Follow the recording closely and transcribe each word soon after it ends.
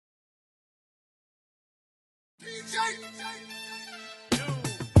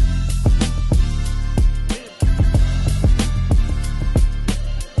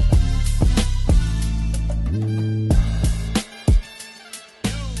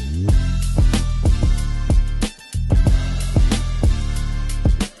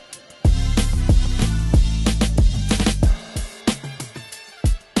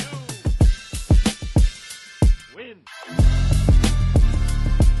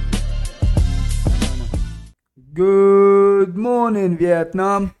Good morning,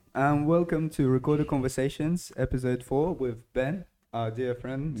 Vietnam, and welcome to Recorded Conversations, episode 4 with Ben, our dear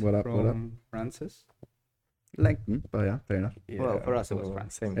friend from Francis. Langton, but yeah, fair enough. Yeah, well, for us it was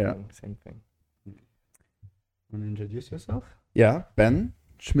Francis. Same thing. Want to introduce yourself? Yeah, Ben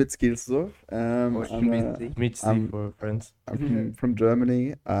Schmitz-Gielsdorf. Schmitzi for friends. I'm from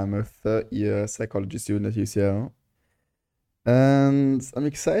Germany. I'm a third-year psychology student at UCL. And I'm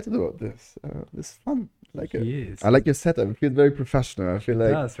excited about this. This is fun. I like your setup. It feels very professional. I feel like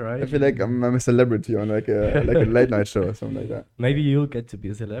That's right. I feel like I'm a celebrity on like a late night show or something like that. Maybe you'll get to be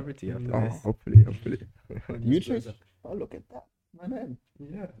a celebrity after Oh, this. hopefully. You choose. Oh, look at that. My name.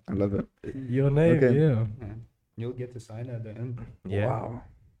 Yeah. I love it. Your name, Okay. yeah. You'll get to sign at the end. Yeah. Wow.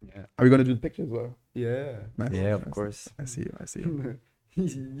 Yeah. Are we gonna do the picture as well? Yeah. Nice. Yeah, of Nice. course. I see you.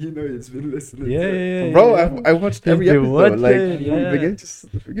 You know it's been listening. Yeah. Bro, I watched every You episode, watched like it, from yeah.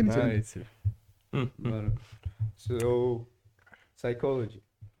 beginning to end. Nice. So, psychology.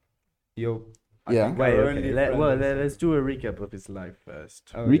 Yo. Yeah. Wait, okay. Let's do a recap of his life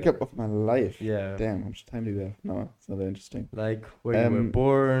first. Oh, Recap of my life. Yeah. Damn, how much time do we have? No, it's not that interesting. Like where you were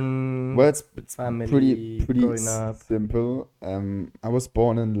born, Well, it's family, pretty growing up. simple. I was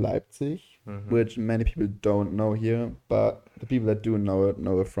born in Leipzig, Mhm. which many people don't know here, but the people that do know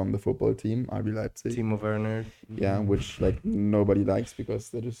it from the football team, RB Leipzig. Timo Werner. Yeah, which like nobody likes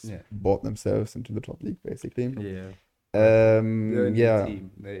because they just Yeah. bought themselves into the top league basically. Yeah. The new Yeah.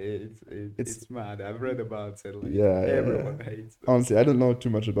 team. It's mad. I've read about it. Like, Yeah, everyone hates it. Honestly, I don't know too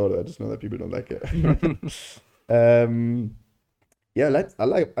much about it. I just know that people don't like it. Yeah,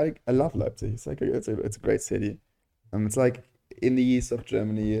 I love Leipzig. It's like it's a great city. It's like in the east of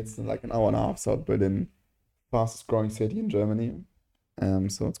Germany. It's like an hour and a half south Berlin, fastest growing city in Germany.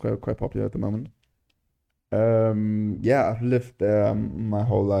 So it's quite popular at the moment. Yeah, I've lived there my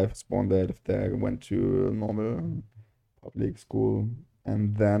whole life. I was born there, lived there, went to a normal public school,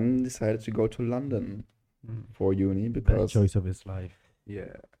 and then decided to go to London for uni Best because choice of his life.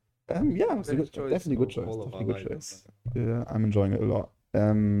 Yeah. yeah, it's a Best good, choice definitely good of choice. all of Definitely our good lives. choice. Yeah, I'm enjoying it a lot.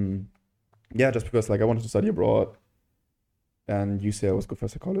 Yeah, just because like I wanted to study abroad, and UCL was good for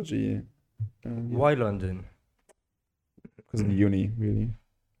psychology. Why London? Because of the uni, really.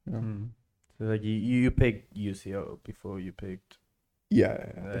 Yeah, Mm. So like you picked UCL before you picked. yeah,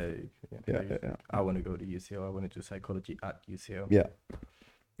 Like, I want to go to UCL. I want to do psychology at UCL. yeah.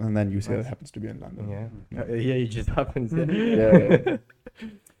 And then UCL Nice. happens to be in London. Yeah. Mm. Yeah, it just happens. Yeah. Yeah.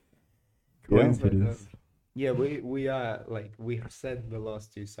 Coincidence. Yeah, we are like we have said the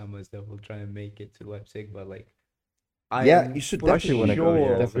last 2 summers that we'll try and make it to Leipzig, but like Yeah, am you should for Actually, want to go.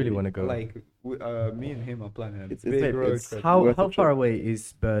 sure, Yeah, I really want to go. Like me and him are planning a It's big road it's trip. how worth a far trip. away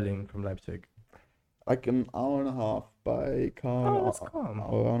is Berlin from Leipzig? Like an hour and a half by car. Oh, that's calm.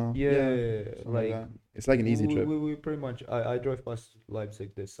 Hour and a half. Yeah, something like that. It's like an easy trip. We pretty much I drove past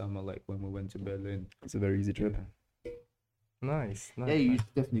Leipzig this summer, like when we went to Berlin. It's a very easy trip. Nice. Yeah, you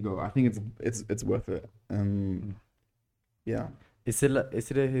should definitely go. I think it's worth it. Yeah. Is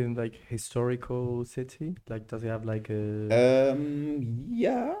it a like historical city? Like, does it have like a?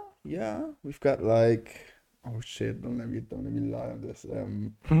 Yeah. We've got like, oh shit! Don't let me lie on this.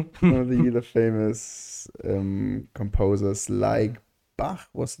 One of the famous composers, like Bach,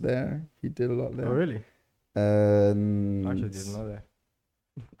 was there. He did a lot there. Oh really? And Actually, didn't know that.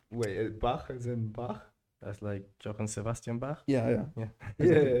 Wait, Bach is in Bach? That's like Johann Sebastian Bach. Yeah.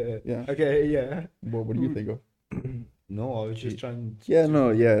 Yeah. Okay, yeah. What do you think of? No, I was just trying. Yeah,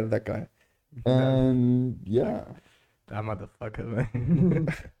 that guy. Yeah. That motherfucker, man.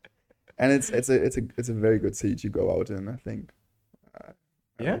 And it's a very good city to go out in, I think. I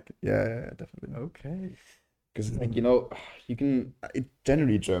Yeah? like it. Yeah, definitely. Okay. Because like you can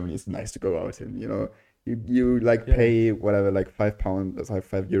generally Germany is nice to go out in. You like Yeah. pay whatever like £5, that's like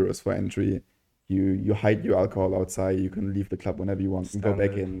 €5 for entry. You hide your alcohol outside. You can leave the club whenever you want and go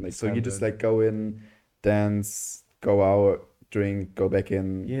back in. Like so, you just Standard. like go in, dance, go out, drink, go back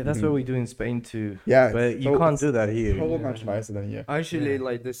in. Yeah, that's you what can- we do in Spain too. Yeah, But you so can't it's do that here. So much nicer than here. Actually, Yeah.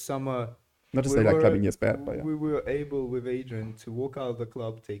 like this summer, Not to we say like were- clubbing is bad, but yeah. we were able with Adrian to walk out of the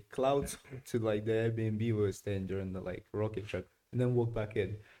club, take clouds to like the Airbnb we were staying during the like rocket trip, and then walk back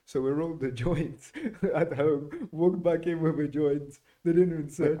in. So we rolled the joints at home, walked back in with a joint. They didn't even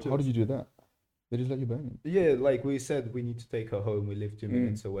search How us. did you do that? They just let you burn it? Yeah, like we said, we need to take her home. We live 2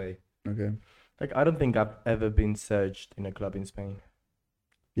 minutes away. Okay. Like, I don't think I've ever been searched in a club in Spain.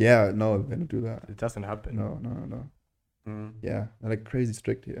 Yeah, no, they don't do that. It doesn't happen. No. Mm. Yeah, they're like crazy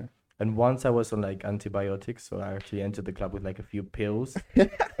strict here. And once I was on like antibiotics, so I actually entered the club with like a few pills.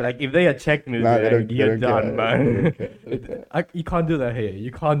 But, like, if they had checked me, Nah, they'd be like, you're done, man. They don't care. You can't do that here.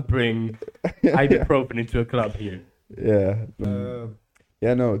 You can't bring ibuprofen into a club here. Yeah. Uh,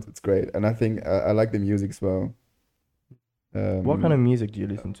 No, it's great, and I think I like the music as well. What kind of music do you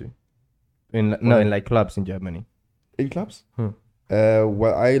listen to? In like clubs in Germany. in clubs? Hmm.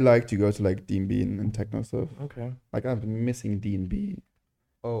 Well, I like to go to like D&B and techno stuff. Okay. Like I've been missing D&B.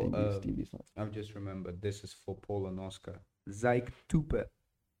 oh, D&B's not. I've just remembered. This is for Paul and Oscar. Zeig Tupe.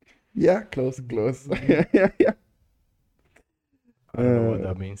 Yeah, close. yeah. I don't know what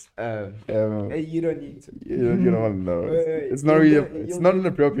that means. Hey, you don't need to. You don't want to know. Wait, It's not you'll really. go- It's you'll not go- an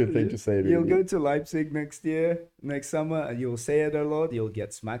appropriate thing to say. Really. You'll go to Leipzig next summer, and you'll say it a lot. You'll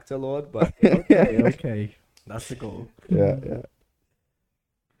get smacked a lot, but Okay. That's the goal. Yeah.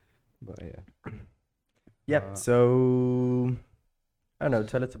 but yeah. Yep. Uh, So I don't know.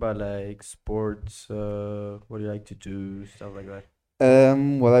 Tell us about like sports. What do you like to do? Stuff like that.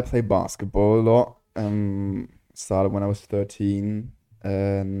 Well, I play basketball a lot. Started when I was 13,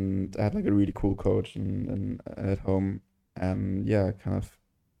 and I had like a really cool coach and at home, and yeah, kind of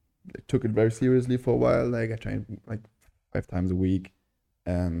took it very seriously for a while. Like I trained like 5 times a week,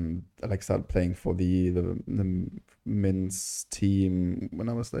 and I like started playing for the men's team when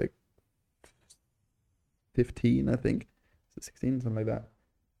I was like 15, I think, 16, something like that.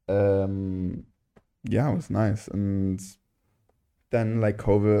 Yeah, it was nice, and then like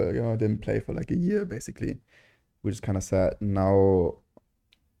COVID, I didn't play for like a year basically, which is kind of sad. Now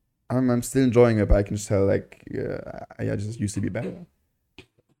I'm still enjoying it, but I can just tell like I just used to be better.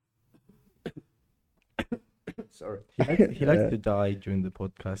 Sorry. He likes to die during the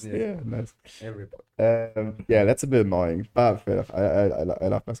podcast. Yeah, nice. Everybody. Yeah, that's a bit annoying, but fair enough. I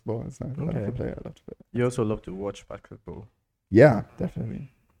love basketball. It's nice. I love to Okay. play. I love to play. You also love to watch basketball. Yeah,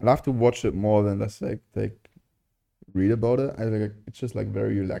 definitely. I love to watch it more than just like read about it. I think it's just like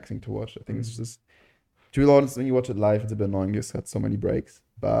very relaxing to watch. I think it's just, to be honest, when you watch it live, it's a bit annoying. It's got so many breaks,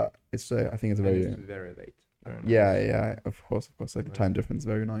 but it's I think it's And very it's very late. yeah. Of course. Like the time difference is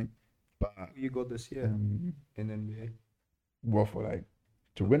very annoying. But You got this year in NBA. what for like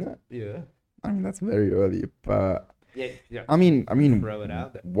to win it? Yeah. I mean that's very early, but Yeah. I mean Throw it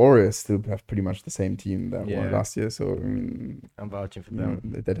out there. Warriors still have pretty much the same team that Yeah. won last year, so I mean I'm vouching for you know,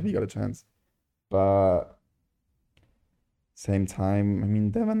 them. they definitely got a chance. But same time, I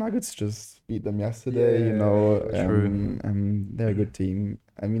mean Denver Nuggets just beat them yesterday, you know. true. They're a good team.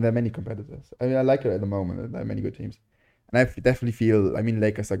 I mean there are many competitors. I mean I like it at the moment. There are many good teams. And I definitely feel, I mean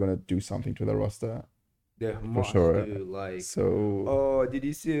Lakers are gonna do something to the roster. Yeah, For sure. Like, So oh, did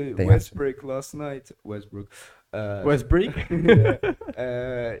you see They have to. Westbrook last night? Westbrook. Westbrook.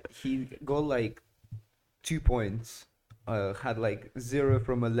 He got like 2 points. Had like 0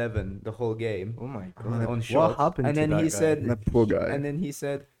 from 11 the whole game Oh my that- god. on What shots. happened And to then that he guy? said, that poor guy. and then he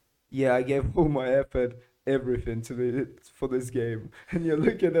said, "Yeah, I gave all my effort, everything for this game." And you're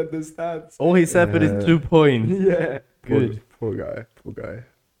looking at the stats. All he said but Yeah. is 2 points. Yeah. Good. Poor guy.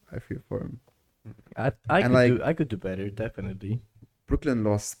 I feel for him. I And like- I could do better, definitely. Brooklyn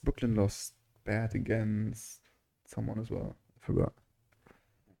lost bad against someone as well. I forgot.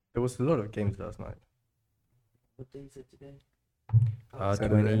 There was a lot of games last night. What day is it today?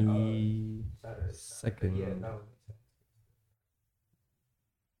 Saturday. 22nd. Yeah, no.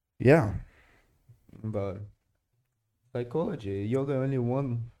 Yeah. But psychology, you're the only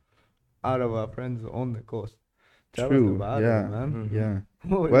one out of our friends on the course. Tell us True. about Yeah. it, man. Mhm. Yeah.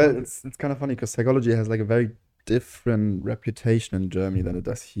 What- Well, what- it's kind of funny because psychology has like a very different reputation in Germany than it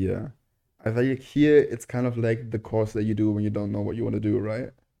does here. I feel like here it's kind of like the course that you do when you don't know what you want to do,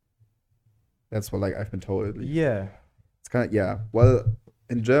 right? That's what like I've been told at least. Yeah. It's kind of, yeah. Well,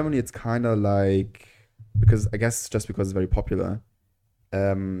 in Germany it's kind of like, because I guess just because it's very popular,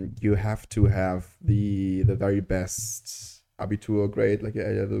 you have to have the very best Abitur grade, like a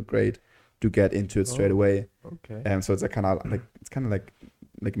A-level grade, to get into it straight Oh. away. Okay. So it's like kind of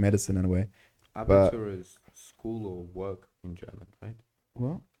like medicine in a way. Abitur is school or work in German, right?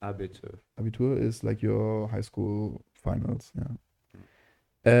 Well, Abitur. Abitur is like your high school finals,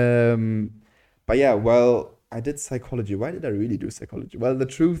 yeah. But yeah, well, I did psychology. Why did I really do psychology? Well, the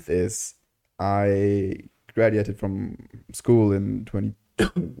truth is, I graduated from school in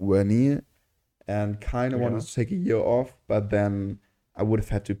 2020 and kind of wanted Yeah. to take a year off, but then I would have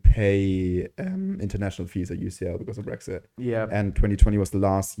had to pay international fees at UCL because of Brexit. Yeah. And 2020 was the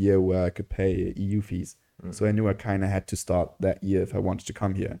last year where I could pay EU fees. So I knew I kind of had to start that year if I wanted to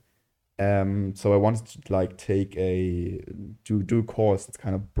come here. So I wanted to like take do a course that's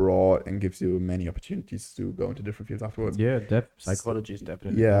kind of broad and gives you many opportunities to go into different fields afterwards. Yeah, psychology is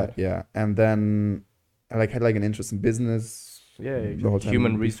definitely. Yeah, bad. yeah. And then I like had like an interest in business. Yeah, the whole time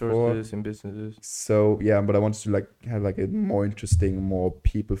human before. resources and businesses. So yeah, but I wanted to like have like a more interesting, more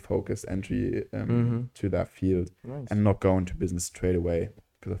people focused entry to that field. Nice. And not go into business straight away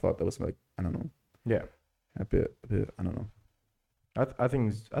because I thought that was like, I don't know. Yeah. A bit I don't know. I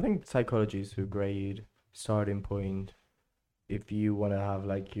think psychology is a great starting point if you want to have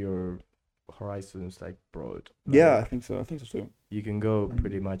like your horizons like broad. Yeah, I Like, think so too. you can go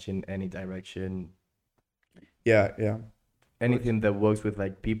pretty much in any direction. Yeah. Anything that works with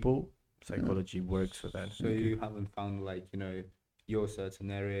like people, psychology works for that. So you haven't found like, you know, your certain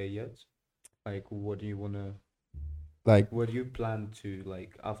area yet? Like what do you wanna Like what do you plan to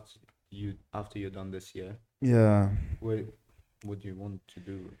like after you're done this year? yeah. What do you want to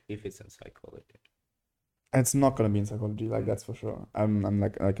do if it's in psychology? It's not gonna be in psychology, like that's for sure. I'm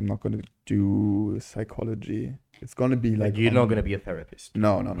not gonna do psychology. It's gonna be Like like you're not gonna be a therapist.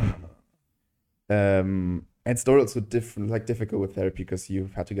 No. And it's also difficult with therapy because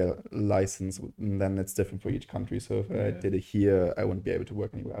you've had to get a license, and then it's different for each country. So if I did it here, I wouldn't be able to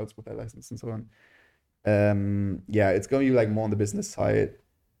work anywhere else with that license and so on. Yeah, it's gonna be like more on the business side.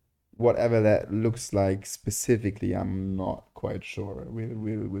 Whatever that looks like specifically, I'm not quite sure.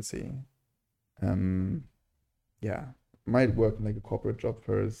 We'll see. Yeah, might work in like a corporate job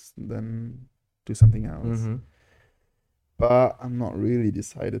first, then do something else. Mm-hmm. But I'm not really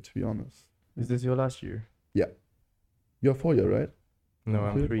decided, to be honest. Is this your last year? You're 4 year, right? No,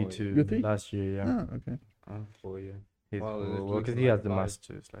 I'm Three? 3 too. You're 3? Last year, yeah. Ah, okay. For you. He's Well, it cool. looks Because he like has the 5.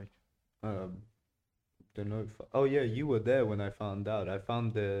 masters, like. Don't know. Oh yeah, you were there when I found out. I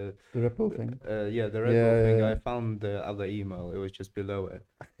found the The Red Bull thing. yeah, the Red Bull thing. Yeah. I found the other email. It was just below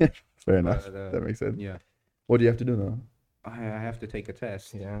it. Fair enough. But, That makes sense. Yeah, What do you have to do now? I have to take a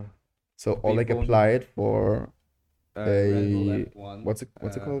test. Yeah. So, or like Before- apply it for Red Bull a- F1. what's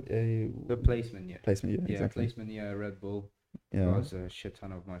it called? A The placement, yeah. placement. Yeah, Yeah, exactly. placement, yeah. Red Bull. Yeah. Because a shit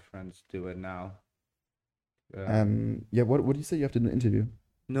ton of my friends do it now. Yeah. What do you say? You have to do an interview.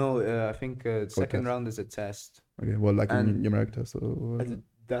 No, I think second test. round is a test. Okay. Well, like a And- numeric test. Or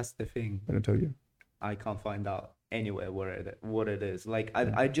That's the thing. I don't tell you. I can't find out anywhere what it is. Like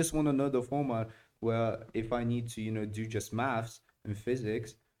I just want to know the format where if I need to, you know, do just maths and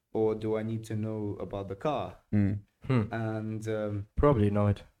physics, or do I need to know about the car? And Probably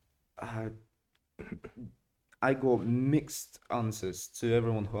not. I got mixed answers to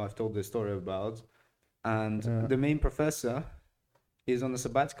everyone who I've told this story about, and Yeah. the main professor is on a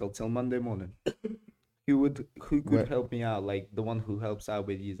sabbatical till Monday morning. Who could Where- help me out? Like the one who helps out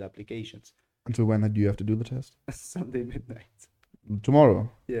with these applications. Until when do you have to do the test? Sunday midnight. Tomorrow.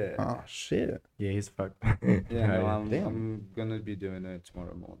 Yeah. Oh shit. Yeah, he's fucked. Yeah, no, Damn. I'm gonna be doing it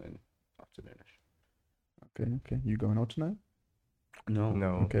tomorrow morning, afternoonish. Okay. You going out tonight? No,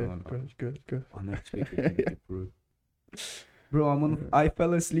 No. Okay. no. Good. Oh, next week is gonna be brutal. Bro, I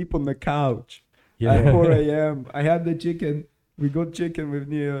fell asleep on the couch at 4 a.m. I had the chicken. We got chicken with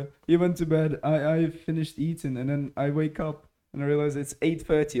Nia. He went to bed. I finished eating, and then I wake up and I realize it's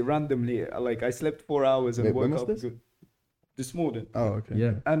 8:30 randomly. Like I slept 4 hours and Wait, when woke was up this? this morning. Oh, okay.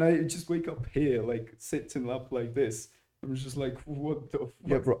 Yeah. And I just wake up here, like sitting up like this. I'm just like, what the fuck?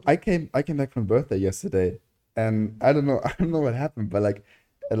 Yeah, bro. I came back from birthday yesterday, and I don't know what happened, but like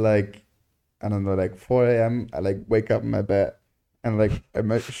at I don't know, like 4 a.m. I like wake up in my bed and like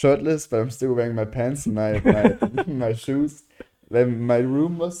I'm shirtless, but I'm still wearing my pants and my shoes. Then my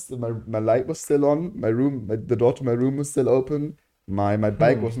room my light was still on. The door to my room was still open. My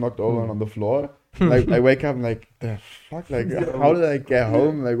bike was knocked over on the floor. Like I wake up and like the fuck, like how did I get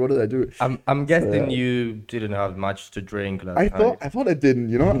home? Like what did I do? I'm guessing you didn't have much to drink last night. I thought I didn't,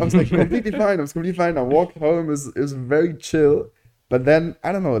 you know. I was like completely fine. I was completely fine. I walked home. It was very chill. But then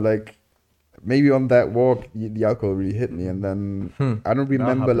I don't know, like maybe on that walk the alcohol really hit me, and then I don't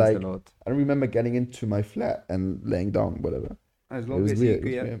remember That happens a lot. I don't remember getting into my flat and laying down, whatever. As It long was as weird, you it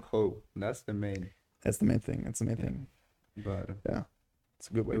was get weird. home, that's the main. That's the main thing. But Yeah, it's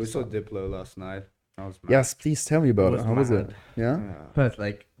a good way. it to was so start. Diplo last night. I was mad. Yes, please tell me about It it. was How was it? mad. Yeah. First,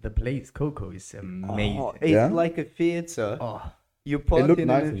 like the place Coco is amazing. Oh, it's Yeah? like a theater. Oh, You're looked partying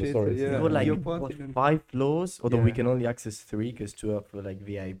nice in in a the theater. stories. Yeah. Yeah. there were like You're what, partying in- 5 floors, although we Yeah. can only access 3 because 2 are for like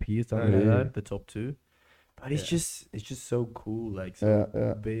VIP or something Really? like that, the top 2. But it's Yeah. just so cool, like so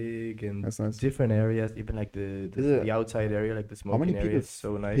Yeah. big and That's nice. different areas, even like Is the, it- the outside area, like the How many smoking area, people is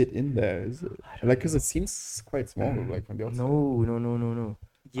so nice. fit in there? Is it I don't like because know. it seems quite small, like from the outside. No. I think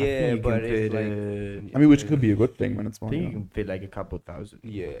Yeah, you can but it's fit, like. I mean, which could be a good thing when it's I small. think You you know? can fit like a couple thousand.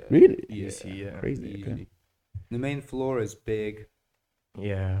 Yeah. Really? Yeah. Easy, yeah. Crazy. Okay. Easily. The main floor is big.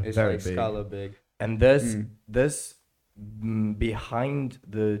 Yeah, It's very like big. Scala big. And there's Mm. behind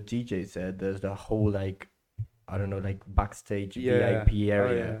the DJ set, there's the whole like, I don't know, like backstage Yeah. VIP Oh,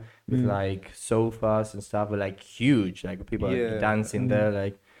 area yeah. with Mm. like sofas and stuff, but like huge, like people are Yeah. like, dancing Mm. there.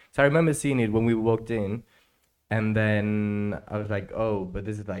 Like, so I remember seeing it when we walked in, and then I was like, oh, but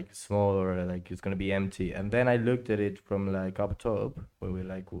this is like small, or like it's gonna be empty. And then I looked at it from like up top where we're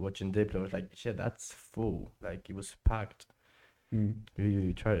like watching Diplo. I was like, shit, that's full. Like it was packed. Mm.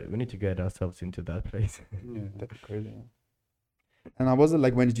 We need to get ourselves into that place. Yeah. That'd be crazy. Yeah. And how was it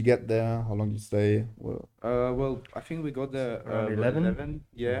like? When did you get there? How long did you stay? Well, Well, I think we got there Around about 11?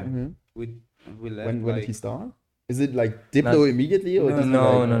 Yeah. mhm. We left. When did like, he start? Is it like Diplo immediately or No, just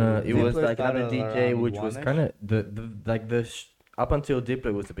No, like, no. It Diplo was like another started DJ, around which was 1-ish. kind of the up until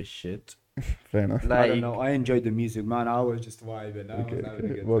Diplo was a bit shit. Fair enough. Like, I don't know. I enjoyed the music, man. I was just vibing. I Okay, was having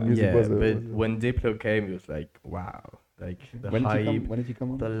okay. a good What time. music yeah, was it? but Was it- when Diplo came, it was like wow, like the When did he come? hype, When did he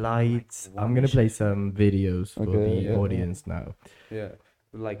come on? the lights. Like I'm gonna one-ish. play some videos for Okay, the yeah, yeah. audience now. Yeah,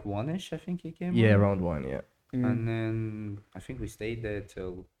 like 1-ish, I think he came. Yeah, on. around one. Yeah. Mm. And then I think we stayed there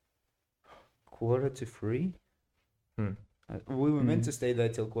till 2:45. Hmm. We were meant Mm. to stay there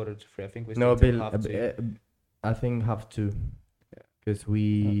till 2:45. I think we stayed No, a till bit. half A two. bit I think have to. Yeah. Because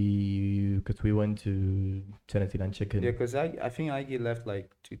we went to Tennessee Chicken, Yeah, because I think Iggy left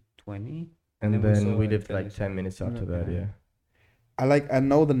like 2:20. and then we then saw we it lived like Tennessee. 10 minutes after Yeah. that. Yeah. I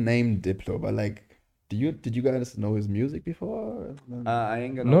know the name Diplo, but like, did you guys know his music before? I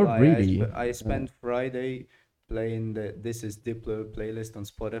ain't gonna Not lie. really. I spent Friday playing the This Is Diplo playlist on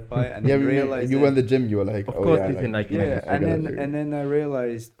Spotify, and yeah, then we- realized you that- were in the gym. You were like, Of oh course, yeah, it's in, like, yeah, Nice. and then I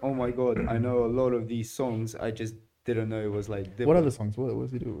realized, oh my god, I know a lot of these songs. I just didn't know it was like Diplo. What other songs? What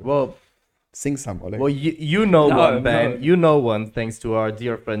does he do? Well, Sing some or like. well, you know No, one, Ben. no. You know one, thanks to our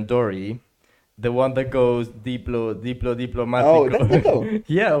dear friend Dory, the one that goes diplomatico. Oh, that's Diplo.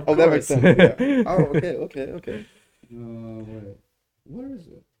 Yeah, of Oh, that makes course. sense. Yeah. Oh, okay. Wait, where is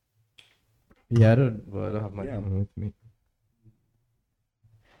it? Yeah, I don't have my Yeah. phone with me.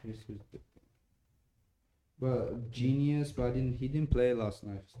 This is Diplo. Well, Genius, but he didn't play last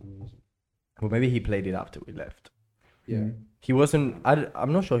night for some reason. Well, maybe he played it after we left. Yeah. Mm. He wasn't.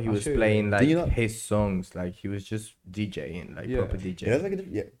 I'm not sure he I'll was show you playing later. like Do you know- his songs. Like he was just DJing, like Yeah. proper DJ. Yeah, that's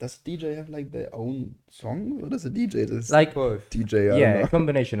like does DJ have like their own songs? Or does a DJ just Like Both. DJ? I yeah, a don't know.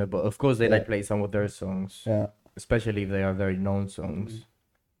 combination of both. Of course, they Yeah. like play some of their songs, Yeah. especially if they are very known songs. Mhm.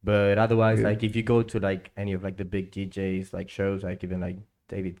 But otherwise, Yeah. like if you go to like any of like the big DJs like shows, like even like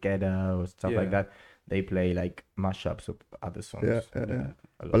David Guetta or stuff like Yeah. that, they play like mashups of other songs. Yeah.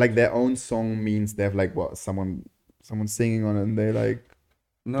 a But lot. like their own song means they have like what someone singing on it, and they like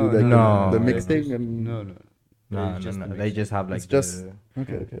No, they- No. the no, mixing and No. no, It's just the They mix. just have like It's just- the,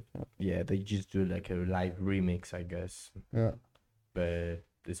 okay. yeah, they just do like a live remix, I guess. Yeah. But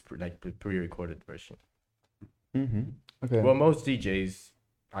it's like pre-recorded version. Mm-hmm. Okay. Well, most DJs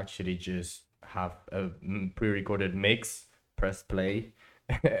actually just have a pre-recorded mix, press play,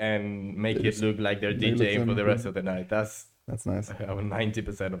 and make They it just look like they're make it DJing for sound the good. rest of the night. That's That's nice. how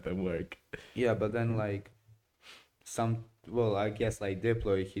 90% of them work. Yeah, but then like I guess like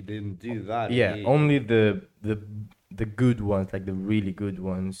Diplo, he didn't do that. Yeah, He- only the good ones, like the really good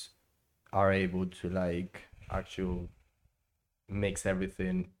ones, are able to like actual mix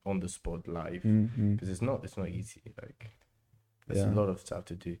everything on the spot live, Mm-hmm. because it's not easy. Like there's Yeah. a lot of stuff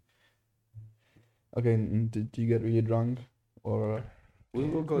to do. Okay. And did you get really drunk or? we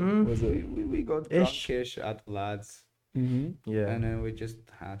got Was it- we got Ish. drunkish at Vlad's, Mm-hmm. Yeah. and then we just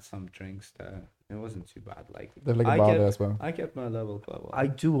had some drinks there. It wasn't too bad. Like They have like a I bar kept- there as well. I kept my level quite well. I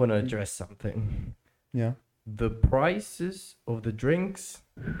do want to address something. Yeah. The prices of the drinks,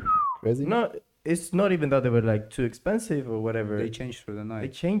 Crazy. no, it's not even that they were like too expensive or whatever. They changed for the They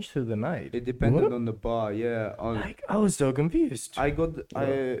night. changed through the night. It depended What? on the bar. Yeah. Like I was so confused. I got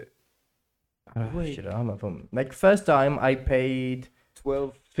wait. Shit, I have my phone. Like first time I paid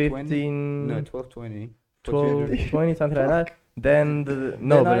 12, 15, no 12.20. 12, 20, something like that. Then Then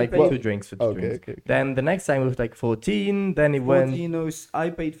but I like paid- two drinks for two Okay, drinks. okay. Then the next time it was like 14. Then it went. I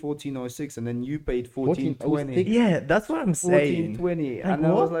paid 14.06, and then you paid 14.06? 14.20. Yeah, that's what I'm saying. 14.20, Like, and I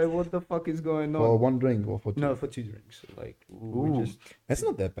was what? like, "What the fuck is going For on?" one drink or for two? No, for two drinks. Like we Ooh. just. That's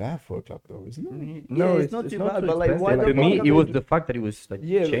not that bad for a club though, isn't it? No, it's not too bad, too but like, expensive. why the For the me, fuck it are was they- the fact that it was like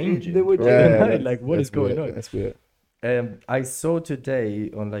Yeah, changing. they were throughout changing. the Yeah, night. Like, what that's is going weird. on? That's weird. I saw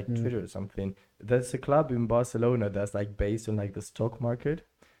today on like Mm. Twitter or something. There's a club in Barcelona that's like based on like the stock market.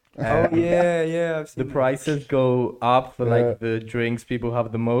 Oh Um, yeah, I've The seen that. prices go up for Yeah. like the drinks people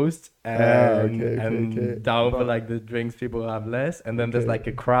have the most, okay, and okay. down for But- like the drinks people have less, and then there's Okay. like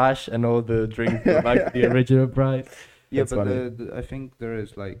a crash, and all the drinks go back to the original price. Yeah, That's but funny. I think there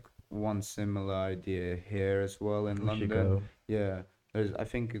is like one similar idea here as well in We should London. go. Yeah, I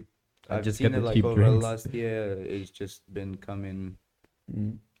think I I've just seen get it the like cheap over drinks. last year. It's just been coming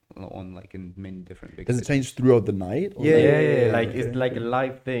Mm. on like in many different big Does it cities. change throughout the night? or Yeah, like- Like okay, it's like a okay.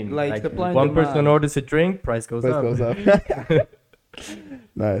 live thing. Like supply and one person demand. orders a drink, price goes Price up. goes up.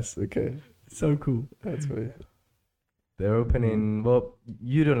 Nice. Okay, So cool. that's weird. They're opening. Well,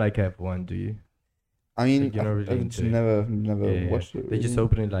 you don't like F1, do you? I mean, Like, you're not really I've into just it. never Yeah, yeah. watched it. They just really.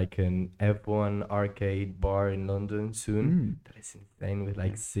 opening like an F1 arcade bar in London soon. Mm. That is insane with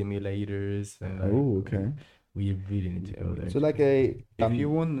like simulators and like. Oh, okay. We really need to go there. So like a If you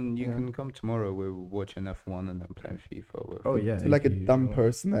want, then you yeah. can come tomorrow. We're watching F1 and then playing FIFA. With Oh yeah. so like a if you dumb want.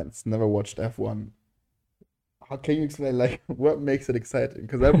 person that's never watched F1. How can you explain like what makes it exciting?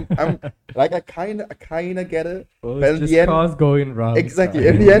 Because I'm like I kind of get it. Well, but it's in just the end- cars going round. Exactly.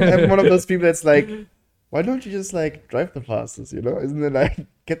 In the end, I'm one of those people that's like, why don't you just like drive the fastest? You know, isn't it like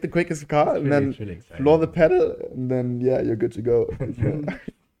get the quickest car and then floor the pedal and then yeah, you're good to go.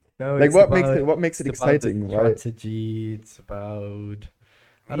 No, Like it's what about- makes it it's about the exciting, right? Strategy. It's about.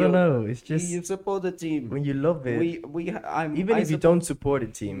 I You- don't know. It's just you support the team. when you love it. Even if you don't support a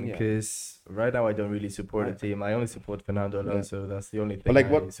team, Yeah. because right now I don't really support a I- team. I only support Fernando Alonso. That's the only thing But, like,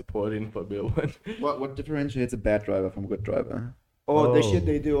 I what- support in Formula One. What differentiates a bad driver from a good driver? Or the Oh. shit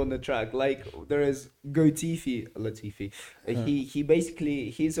they do on the track. Like there is Latifi. He basically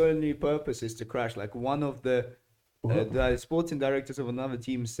his only purpose is to crash. Like one of the sporting directors of another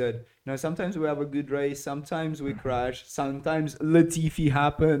team said, sometimes we have a good race, sometimes we crash, sometimes Latifi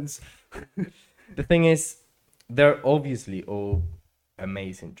happens. The thing is, they're obviously all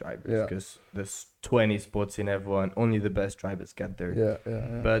amazing drivers Yeah. because there's 20 spots in F1. Only the best drivers get there.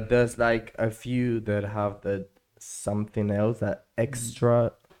 Yeah. But there's like a few that have that something else, that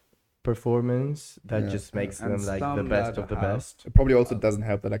extra performance that Yeah, just makes And them like the some best that of the have- best. It probably also doesn't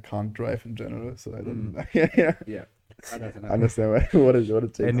help that I can't drive in general, so I don't. Yeah. Yeah. I don't know. Understand what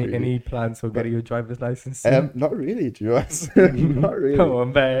it takes. really. Any plans for getting your driver's license? Not really, to be honest. Not really. Come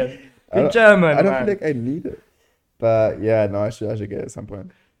on, man. I You're don't- German, I don't man. feel like I need it. But yeah, no, I should get it at some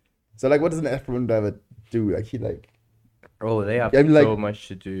point. So like, what does an F1 driver do? Like he like. Oh, they have Yeah, I mean, like- so much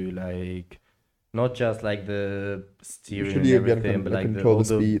to do. Like, not just like the steering and Usually you can everything, but like control all the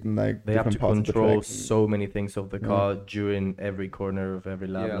speed and like they have to different parts of the control track. so many things of the Yeah. car during every corner of every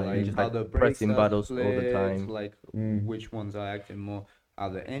lap. Yeah, like, like just how like the brakes pressing are buttons all the split, time. like Mm. which ones are acting more, how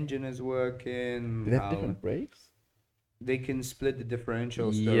the engine is working, They have how different brakes. they can split the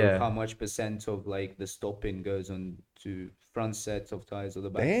differential, so Yeah. how much percent of like the stopping goes on to front sets of tires or the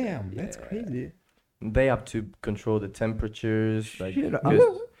back set. Damn, that's Yeah. crazy. They have to control the temperatures. Like, Shit, 'cause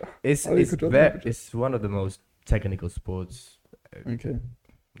it's how do you control the temperature? it's one of the most technical sports Okay.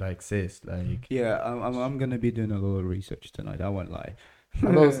 that exist. Like, Yeah, I'm gonna be doing a little research tonight. I won't lie.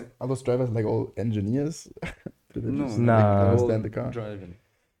 Are those drivers like all engineers? Do they No, just, Nah. like, all understand the car? driving.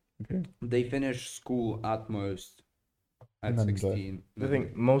 Okay. They finish school at most at And then drive. 16. I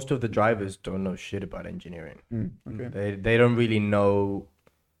think most of the drivers don't know shit about engineering. Mm, okay. They don't really know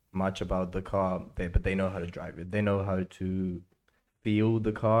much about the car, but they know how to drive it. They know how to feel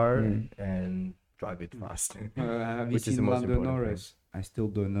the car Mm. and drive it fast. Have you Which is the seen most Lando important thing. Norris? I still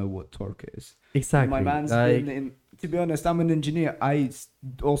don't know what torque is. Exactly. My man's like, been in. To be honest, I'm an engineer.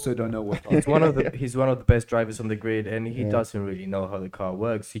 Also don't know what torque. he's one of the he's one of the best drivers on the grid, and he Yeah. doesn't really know how the car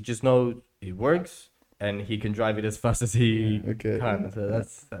works. He just knows it works, and he can drive it as fast as he Okay. can. So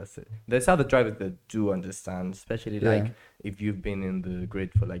that's it. There's other drivers that do understand, especially Yeah. like if you've been in the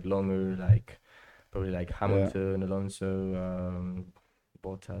grid for like longer, like probably like Hamilton, Alonso,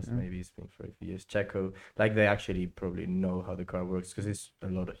 Bottas, Yeah. maybe it's been for a few years, Checo. Like they actually probably know how the car works because it's a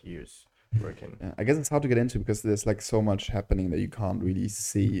lot of years working. Yeah, I guess it's hard to get into because there's like so much happening that you can't really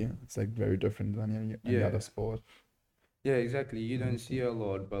see. It's like very different than any Yeah. other sport. Yeah, exactly. You don't see a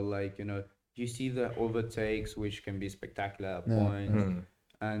lot, but like you see the overtakes, which can be spectacular at Yeah. points, Mm.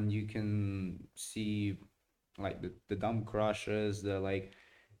 and you can see like the dumb crashes, the like.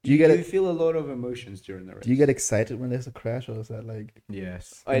 Do you get you feel a lot of emotions during the race. Do you get excited when there's a crash, or is that like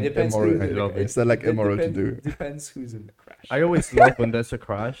Yes. It depends. immoral? who's in the- Is that like it immoral to depends- do? Depends who's in the crash. I always love when there's a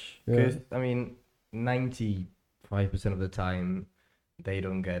crash Yeah. because I mean, 95% of the time they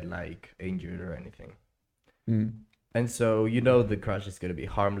don't get like injured or anything, Mm. and so you know the crash is gonna be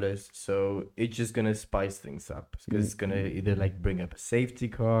harmless. So it's just gonna spice things up because it's gonna either like bring up a safety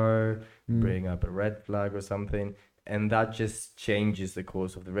car, Mm. bring up a red flag or something, and that just changes the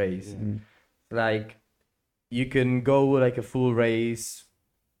course of the race. Mm. Like you can go like a full race,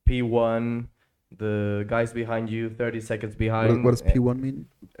 P1, the guys behind you 30 seconds behind. What does P1 mean?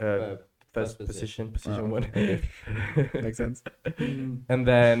 First First position Oh, one. okay. Makes sense. And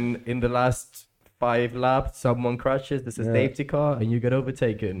then in the last 5 laps, someone crashes. There's a Yeah. safety car, and you get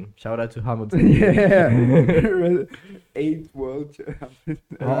overtaken. Shout out to Hamilton. Yeah. 8 world champions.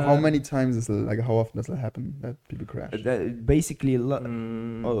 How many times is it, like how often does it happen that people crash? Basically,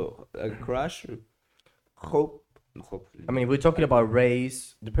 Mm, a crash. Hopefully. I mean, we're talking about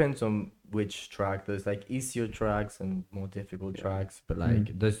race. Depends on which track. There's like easier tracks and more difficult Yeah. tracks, but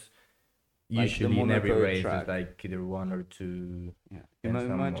like there's Like the usually in every Monaco race track. there's like either 1 or 2. yeah. and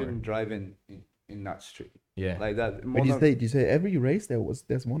some Imagine more. driving in that street Yeah, like that. But you say every race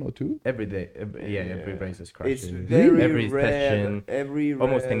there's 1 or 2? every day. Every Yeah. race is It's crashes. very Every rare. session, Every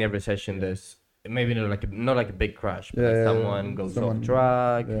almost in rare- every session there's maybe not like a big crash, but Yeah, like yeah, someone yeah. goes Someone- off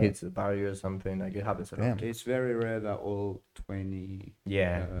track, yeah. hits a barrier or something. Like it happens a lot. Damn. It's very rare that all 20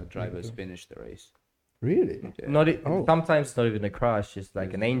 Yeah. drivers Okay. finish the race. Really? Yeah. Not Oh. sometimes not even a crash, just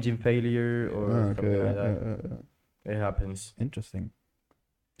like an engine failure or Ah, something okay. like that. It happens. Interesting.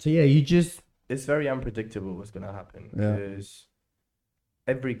 So yeah, you just it's very unpredictable what's gonna happen Yeah. because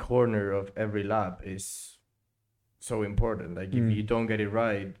every corner of every lap is so important. Like if Mm. you don't get it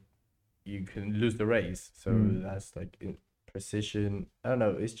right, you can lose the race. So Mm. that's like precision. I don't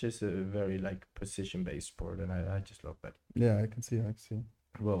know. It's just a very like precision based sport, and I just love that. Yeah, I can see.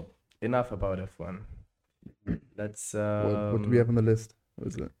 Well, enough about F1. Let's. What do we have on the list? What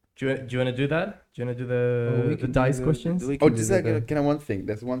is it? Do you want to do that? Do you want to do Oh, we the can do dice the- questions? we Oh, can just do like, the- can I one thing?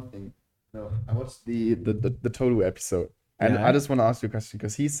 There's one thing. No, I watched the Tolu episode, and Yeah. I just want to ask you a question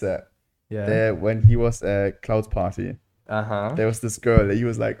because he said Yeah. that when he was at Cloud's party, Uh huh. there was this girl that he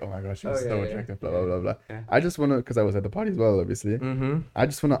was like, oh my gosh, she was Oh, so yeah, yeah. attractive, blah blah blah blah. Yeah. I just want to, because I was at the party as well, obviously. Mm-hmm. I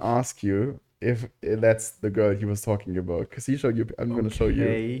just want to ask you if that's the girl he was talking about, because he showed you. I'm gonna show you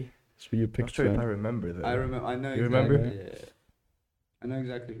a Not picture. sure if I remember that. I remember. I know. You exactly, remember? Yeah. I know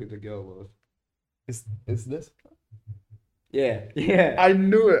exactly who the girl was. Is this? Yeah. Yeah. I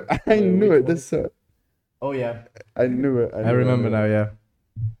knew it. I knew which it. This. Oh yeah. I knew it. I remember now. Yeah.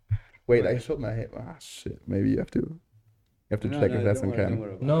 Wait, I showed my head. Ah, shit. Maybe you have to. You have to check if that's on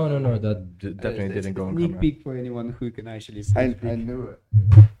cam. No. That definitely didn't go on Sneak camera. peek for anyone who can actually. I speak. knew it.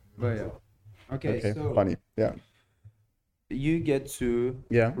 But yeah. Okay, so funny. Yeah. you get to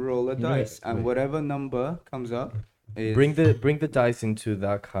Yeah. roll a You know, dice, and wait. whatever number comes up is Bring the dice into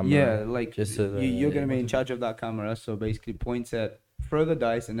that camera. yeah, like just so you're gonna be in that- charge of that camera. So basically, point at throw the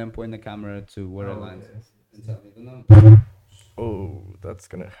dice and then point the camera to where it lands. And tell me the number. Oh, that's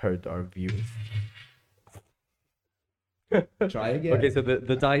gonna hurt our viewers. Try again. Okay, so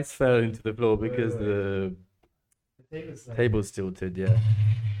the dice fell into the floor because the table's tilted. Yeah.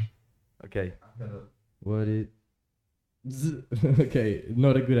 Okay. What it? Okay,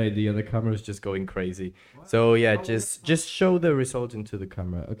 not a good idea. The camera's just going crazy. So yeah, just show the result into the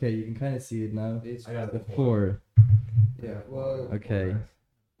camera. Okay, you can kind of see it now. It's I got the 4. Yeah. Well. Okay.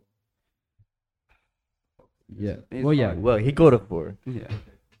 Yeah. It's Well, yeah. fine. Well, he got a 4. Yeah.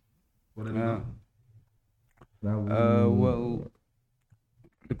 Now, Well,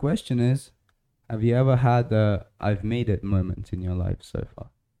 the question is, have you ever had a "I've made it" moment in your life so far?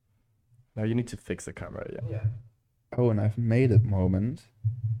 now you need to fix the camera. Yeah. Oh, and I've made it moment.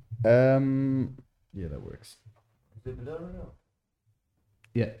 Yeah, that works.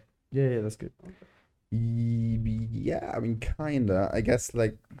 Yeah. Yeah, that's good. Yeah, I mean, kinda. I guess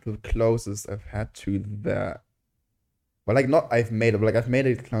like the closest I've had to that. Well, like not I've made it, but like I've made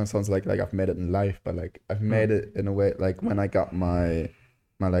it. Kind of sounds like I've made it in life, but like I've made it in a way like when I got my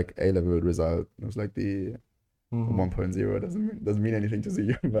like A level result. It was like the 1.0. Doesn't mean anything to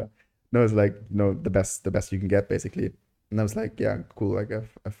you, but no, it's like the best you can get basically. And I was like, yeah, cool. Like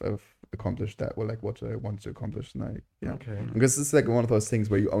I've accomplished that. Well, like what I wanted to accomplish, and Okay. because it's like one of those things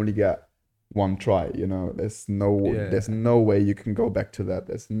where you only get one try. There's no way you can go back to that.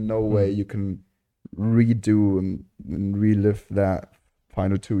 There's no way you can redo and relive that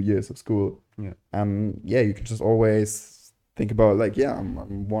final 2 years of school. Yeah. And yeah, you can just always think about like, yeah, I'm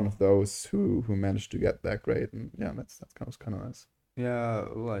one of those who managed to get that grade, and yeah, that's kind of nice. Yeah,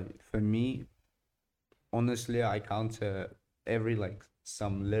 like for me, honestly, I count every like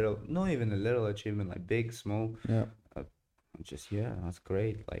some little, not even a little achievement, like big, small. Yeah, Just yeah, that's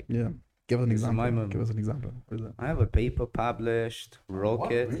great. Like yeah. Give us an It's my example. moment. Give us an example. What is that? I have a paper published,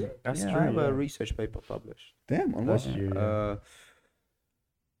 Rocket. Really? That's yeah, true. I have a Yeah. research paper published. Damn, on That's what? true. Yeah.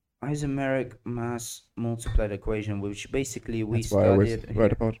 Isomeric mass multiplied equation, which basically we That's why I always studied.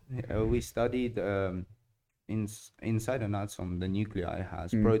 write about. We studied inside an atom, the nuclei has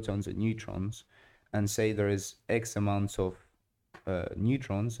Mm. protons and neutrons, and say there is X amounts of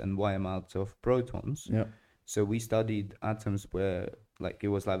neutrons and Y amounts of protons. Yeah. So we studied atoms where like it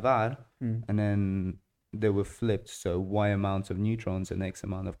was like that, Mm. and then they were flipped. So Y amount of neutrons and X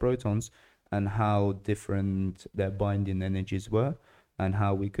amount of protons, and how different their binding energies were, and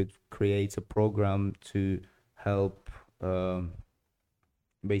how we could create a program to help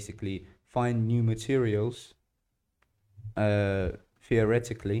basically find new materials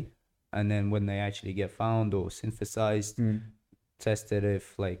theoretically, and then when they actually get found or synthesized, Mm. tested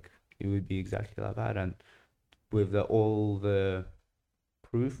if like it would be exactly like that, and with all the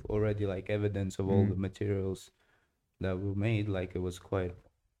proof already, like evidence of all Mm. the materials that were made, like it was quite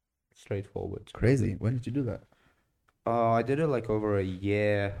straightforward. Crazy. When did you do that? I did it like over a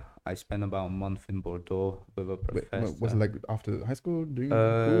year. I spent about a month in Bordeaux with a Wait, professor. was it like after high school? Doing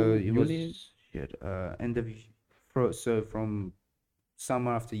It uni? was end of so from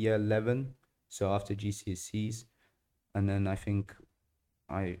summer after year 11, so after GCSEs, and then I think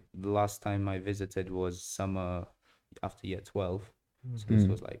the last time I visited was summer after year 12. So this Mm.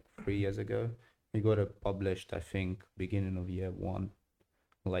 was like 3 years ago. We got it published, I think, beginning of year 1,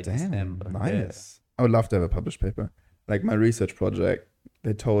 like Damn, December. nice. I would love to have a published paper. Like my research project,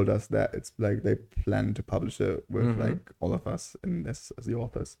 they told us that it's like they plan to publish it with Mhm. like all of us in this as the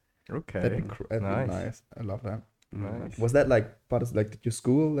authors. Okay. That'd be Nice. nice. I love that. Yeah. Nice. Was that like part of like did your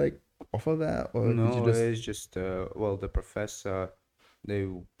school like offer that or did No, you just it's just well, the professor, they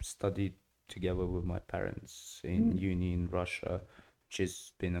studied together with my parents in uni in Russia, which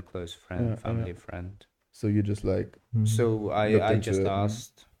has been a close friend, Yeah, family friend. so you just like So Looked I into just it, yeah.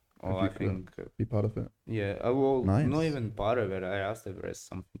 asked, If or you I could, think, be part of it? yeah, well, not Nice. even part of it. I asked if there's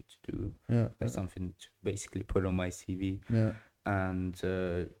something to do, Yeah. there's something to basically put on my CV, Yeah. and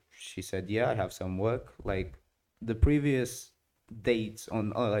she said, yeah, I have some work. Like the previous dates on,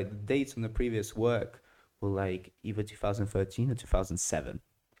 like the dates on the previous work were like either 2013 or 2007,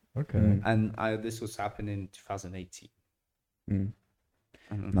 Okay. Mm. and this was happening in 2018. Mm.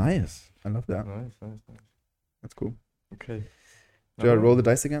 And Nice. I love that. Nice. That's cool. Okay. Do I roll the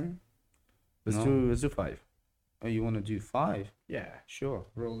dice again? Let's No. do 5. Oh, you want to do 5? Yeah. Sure.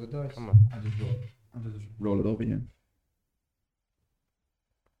 Roll the dice. Come on. Roll it over here.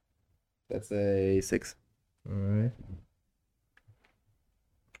 That's a 6. All right.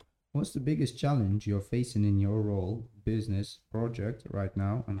 What's the biggest challenge you're facing in your role, business, project right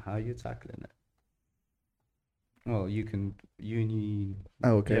now? And how you tackling it? Well, you need.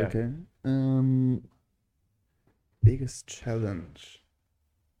 Oh, okay, Yeah. okay. Biggest challenge.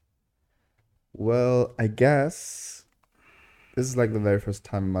 Well, I guess this is like the very first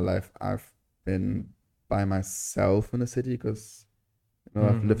time in my life I've been by myself in a city because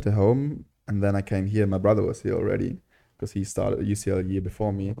I've lived at home and then I came here. My brother was here already because he started at UCL a year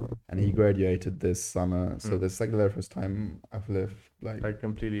before me and he graduated this summer. So this is like the very first time I've lived like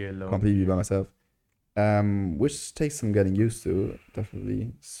completely alone. completely by myself, which takes some getting used to,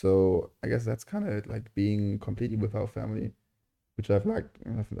 definitely. So I guess that's kind of like being completely without family, which I've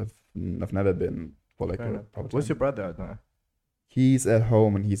never been for like Fair a enough. proper What's time. your brother at now? He's at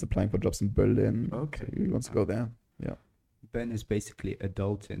home and he's applying for jobs in Berlin. Okay. So he wants to go there. Ben is basically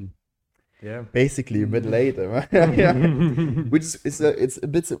adulting. Yeah. Basically a bit later, right? Yeah. Which is it's a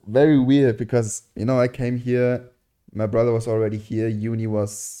bit very weird because I came here, my brother was already here, uni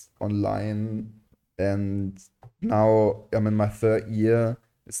was online, and now I'm in my 3rd year.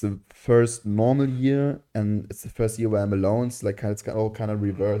 It's the first normal year, and it's the first year where I'm alone. So like it's all kind of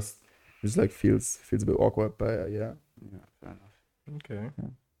reversed. Just like feels a bit awkward, but yeah. Yeah, fair enough. Okay.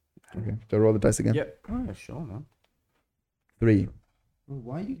 Okay. Do I roll the dice again? Yeah. Oh, yeah, sure, man. 3. Well,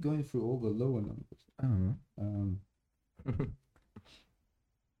 why are you going through all the lower numbers? I don't know.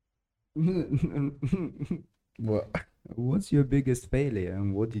 What? What's your biggest failure,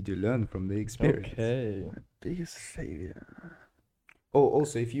 and what did you learn from the experience? Okay. Biggest failure. Oh,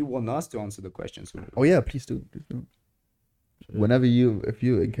 also, if you want us to answer the questions, Oh yeah, please do. Please do. Whenever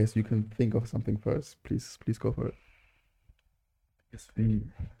in case you can think of something first, please go for it. Biggest failure.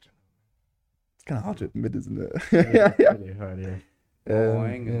 It's kind of hard to admit, isn't it? Yeah, it's really hard, yeah.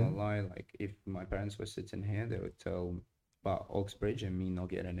 I ain't yeah. gonna lie. Like, if my parents were sitting here, they would tell about Oxbridge and me not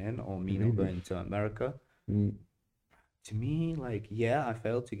getting in, or me not Really? going to America. Mm. To me, like, yeah, I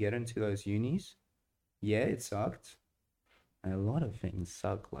failed to get into those unis. Yeah, it sucked. And a lot of things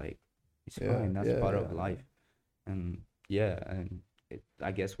suck. Like, it's Yeah, fine. That's yeah, part yeah. of life. And yeah, and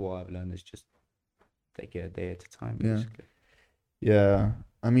I guess what I've learned is just take it a day at a time. Yeah. Basically. Yeah,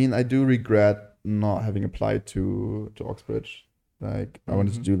 I mean, I do regret not having applied to Oxbridge. Like, I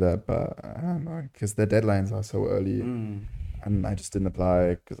wanted to Mhm. do that, but I don't know, because the deadlines are so early, Mm. and I just didn't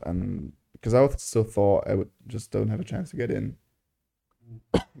apply because I also thought I would just don't have a chance to get in.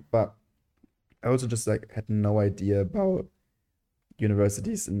 But I also just like had no idea about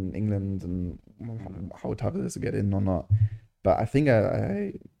universities in England and how tough it is to get in or not. But I think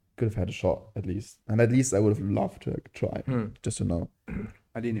I could have had a shot at least, and at least I would have loved to try just to know.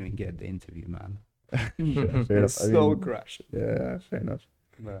 I didn't even get the interview, man. Fair enough. I So mean, crashing. yeah, fair enough.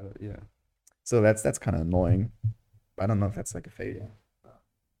 But yeah. So that's kind of annoying. I don't know if that's like a failure.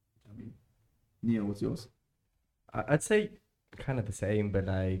 I mean, Neil, what's yours? I'd say kind of the same, but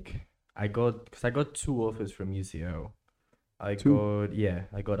like I got two offers from UCL. I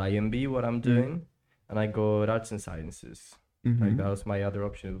got IMB, what I'm doing, and I got arts and sciences. Like that was my other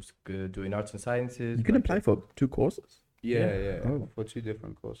option. It was doing arts and sciences. You can like, apply for 2 courses. Yeah, Yeah. yeah. Oh. For 2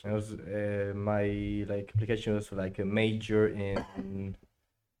 different courses. It was my like application was for like a major in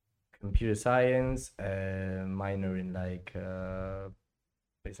computer science, minor in like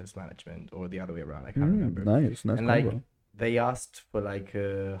business management, or the other way around. I can't remember. Nice And, like, combo. They asked for like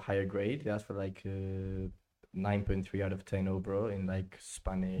a higher grade. They asked for like 9.3 out of 10 overall in like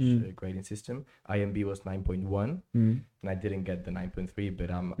Spanish grading system. IMB was 9.1, and I didn't get the 9.3, but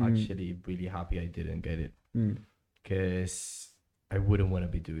I'm actually really happy I didn't get it, because I wouldn't want to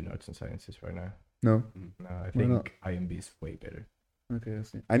be doing arts and sciences right now. No. No, I Why not? think IMB is way better. Okay, I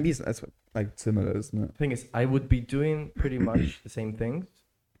see. That's what, like similar, isn't it? The thing is, I would be doing pretty much the same things.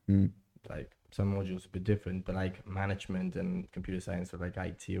 Mm. Like some modules a bit different, but like management and computer science or like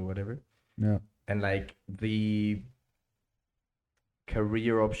IT or whatever. Yeah. And like the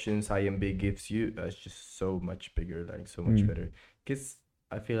career options IMB gives you is just so much bigger, like so much better. Because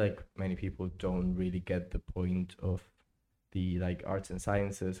I feel like many people don't really get the point of the like arts and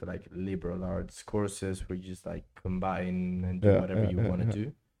sciences or like liberal arts courses where you just like combine and do whatever you want to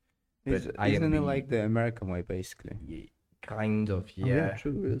do. But Isn't it IMB like the American way, basically? Yeah, kind of, Oh, yeah.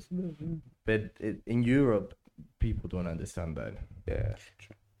 true, isn't it? But in Europe, people don't understand that. Yeah.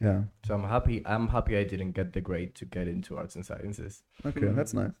 Yeah. So I'm happy I didn't get the grade to get into arts and sciences. Okay,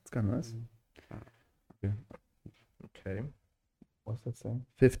 that's nice. It's kind of nice. Okay. What's that saying?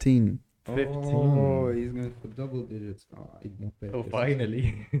 15. 15. Oh, he's gonna. For double digits. Oh, I ignored that. Oh,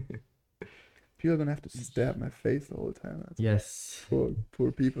 finally. People are gonna have to stare at my face the whole time. That's Yes.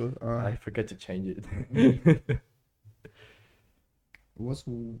 poor people. I forget to change it. What's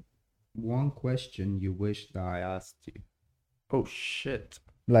one question you wish that I asked you? Oh, shit.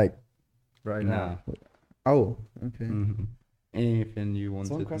 Like, Right Nah. now. oh, okay. Mhm. Anything you wanted.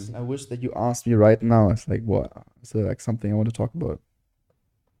 It's one question I wish that you asked me right now. It's like, what? Is there like something I want to talk about?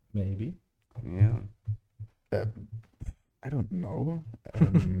 Maybe. Yeah. I don't know.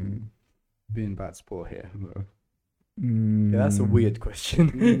 Being bad sport here, bro. Yeah, that's a weird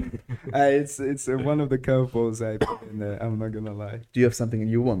question. It's one of the curveballs I put in there. I'm not gonna lie. Do you have something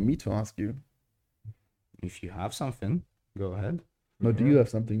you want me to ask you? If you have something, go ahead. No, do you have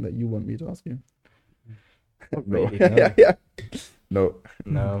something that you want me to ask you? Not No. really, no. yeah. No.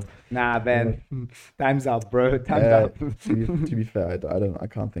 No. Nah, Ben. Time's up, bro. Time's Uh, up. to be fair, I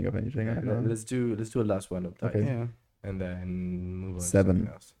can't think of anything. Right now. Let's do a last one of that. Okay. Yeah. And then move on 7. to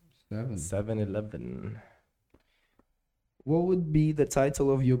something else. 7. 7-11. What would be the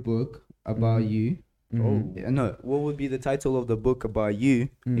title of your book about you? Mhm. Yeah, no, what would be the title of the book about you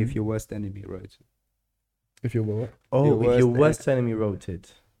Mhm. if your worst enemy wrote it? If you're what? Oh, if your worst worst enemy wrote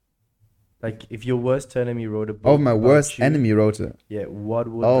it. Like, if your worst enemy wrote a book. Oh, my about worst you, enemy wrote it. Yeah, what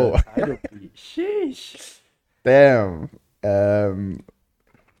would Oh. the title be? Sheesh. Damn.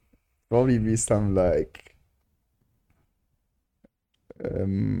 Probably be some like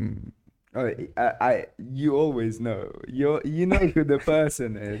Oh, you always know. You know who the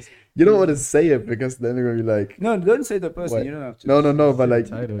person is. you don't want to say it because then they're gonna be like, No, don't say the person. What? You don't have to. no, but Say the like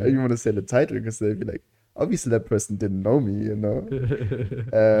title, you want to say the title because they'd be like, obviously that person didn't know me, you know.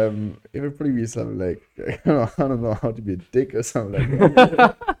 It would probably be something like I don't know how to be a dick or something like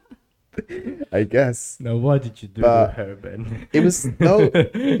that. I guess Now, what did you do But to her, Ben? it was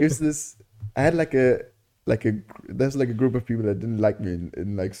this. I had there's like a group of people that didn't like me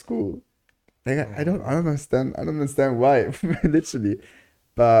in like school, Like I don't understand why, literally.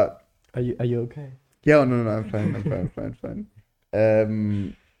 But Are you okay? yeah, no, I'm fine.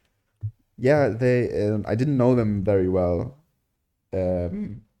 Yeah, they I didn't know them very well.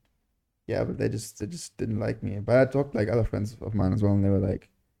 Yeah, but they just didn't like me. But I talked like other friends of mine as well, and they were like,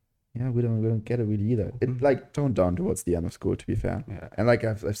 yeah, we don't get it really either. It like toned down towards the end of school, to be fair. Yeah. And like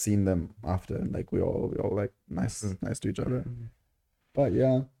I've seen them after, and like we all like nice to each other. But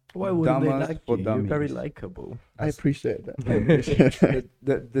yeah, Why wouldn't they Dumbass like for you? You're very dummies. likable. I appreciate that. I appreciate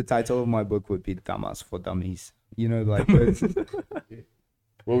that. The title of my book would be Dumbass for Dummies. You know, like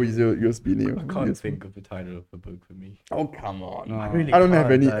What was your speedy? I can't think of the title of the book for me. Oh come on! No. really I don't have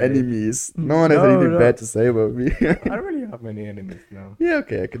can't, any like- enemies. No one has No, anything no. bad to say about me. I don't really have many enemies now. Yeah,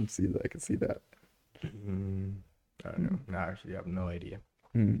 okay, I can see that. I don't know. No, actually, I have no idea.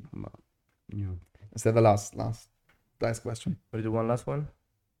 Hmm. Yeah. Is that the last question? Want to do one last one?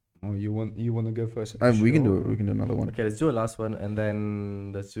 oh, you want to go first? We can Sure. do another one. Okay, let's do a last one, and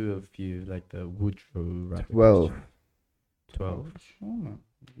then let's do a few like the Woodrow rapid 12. question. 12. Sure.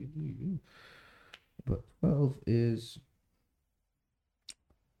 You. But 12 is.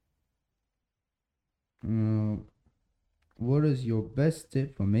 What is your best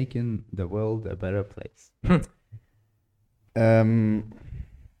tip for making The world a better place. I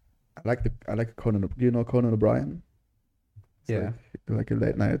like Conan. Do you know Conan O'Brien? It's Yeah. like a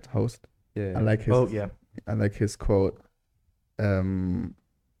late night host. Yeah. I like his. Oh yeah. I like his quote.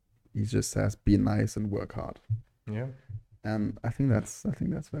 He just says, "Be nice and work hard," Yeah. and I think that's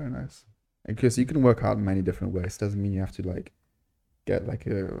very nice. Because you can work hard in many different ways. Doesn't mean you have to like get like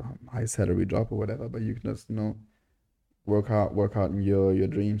a high salary job or whatever, but you can just work hard in your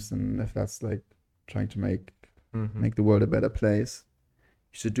dreams, and if that's like trying to make the world a better place,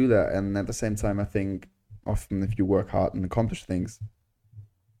 you should do that. And at the same time, I think often if you work hard and accomplish things,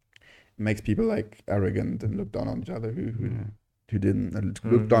 it makes people like arrogant and look down on each other who didn't, and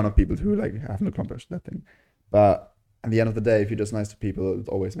look down on people who like haven't accomplished that thing. But at the end of the day, if you're just nice to people, it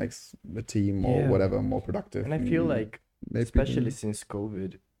always makes the team or Yeah. whatever more productive. And I feel like, makes people- especially since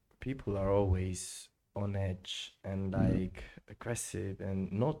COVID, people are always on edge and like aggressive and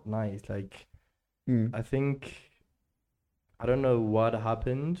not nice. Like Mm. I think, I don't know what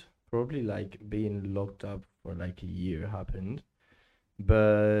happened. Probably like being locked up for like a year happened,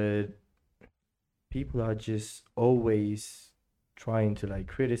 but people are just always trying to like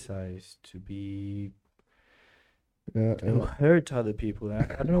criticize, to be Yeah, to hurt other people. I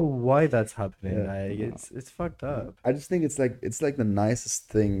don't know why that's happening. Yeah. Like it's fucked up. I just think it's like the nicest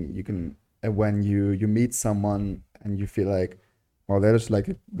thing you can when you meet someone and you feel like, well, they're just like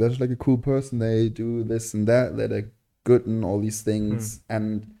a cool person. They do this and that. They're good in all these things,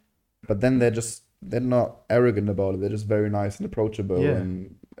 but then they're not arrogant about it. They're just very nice and approachable, Yeah.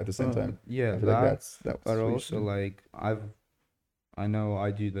 and at the same time, Yeah, I feel like that's but what you also should do. like I know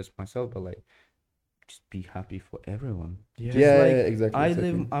I do this myself, but like just be happy for everyone. Yeah, yeah, it's like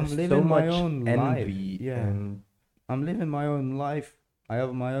exactly. I'm there's living so my much own envy. life. Yeah, And I'm living my own life. I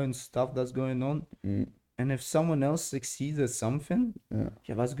have my own stuff that's going on, and if someone else succeeds at something, Yeah.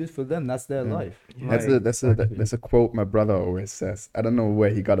 that's good for them. That's their Yeah. life. That's a quote my brother always says. I don't know where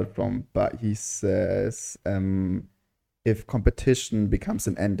he got it from, but he says, if competition becomes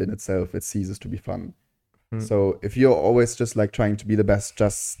an end in itself, it ceases to be fun. So if you're always just like trying to be the best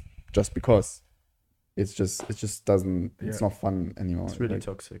just because, it just doesn't, it's Yeah. not fun anymore. it's really Like,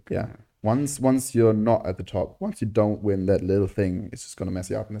 toxic. yeah. Once you're not at the top, once you don't win that little thing, it's just gonna mess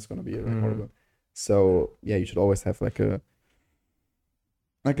you up and it's gonna be like, horrible. So yeah, you should always have like a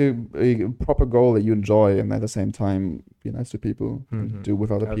proper goal that you enjoy, and at the same time be nice to people, and do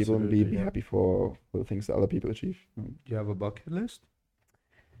with other people, and be Absolutely, yeah. happy for the things that other people achieve. Do you have a bucket list?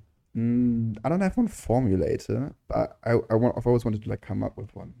 I don't have one formulated, but I've always wanted to like come up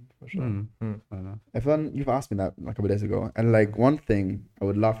with one for sure. Fair enough. You've asked me that like a couple of days ago, and like one thing I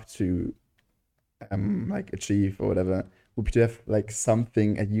would love to like achieve or whatever would be to have like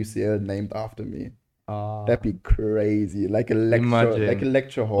something at UCL named after me. That'd be crazy, like a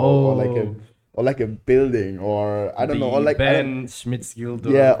lecture hall, or like a building, or I don't know, or like I don't- Ben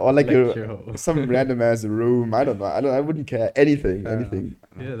Schmitzgildo. Yeah, or like lecture hall. some random ass room. I don't know. I wouldn't care anything.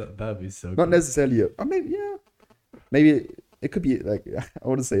 Yeah, that'd be so. Not cool. necessarily or maybe it could be like I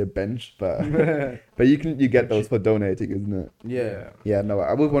wouldn't say a bench, but but you get those for donating, isn't it? Yeah, no,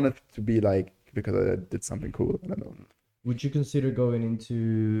 I would want it to be like because I did something cool. I don't know. Would you consider going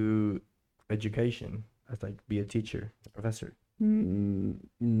into education as like be a teacher, a professor?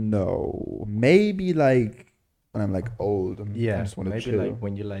 No, maybe like when I'm like old and I just want to maybe chill. like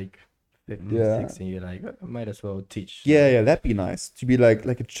when you're like 15, Yeah. 16, you're like, I might as well teach. Yeah, that'd be nice to be like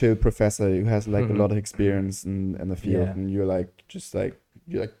a chill professor who has like a Mhm. lot of experience in the field, Yeah. and you're like just like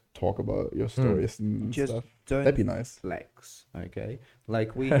you like talk about your stories and Just stuff. don't That'd be nice. flex, okay? Like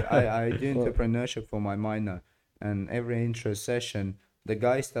I do Well- entrepreneurship for my minor, and every intro session, the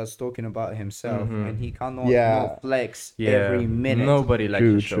guy starts talking about himself, Mhm. and he cannot Yeah. not flex Yeah. every minute. Nobody likes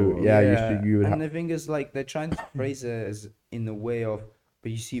True, to show true. off. Yeah, you would and have. the thing is, like, they're trying to phrase it as in the way of,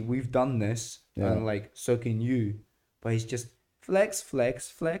 but you see, we've done this, Yeah. and like, so can you. But he's just flex, flex,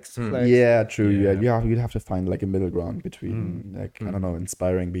 flex, Hmm. flex. Yeah, true. Yeah, Yeah. you'd have to find like a middle ground between like I Mm. don't know,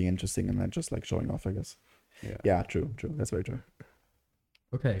 inspiring, being interesting, and then just like showing off. I guess. Yeah, Yeah, true. That's very true.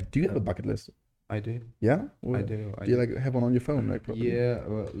 Okay. Do you have a bucket list? I do. Yeah. I do. Do you like have one on your phone, like properly? Yeah,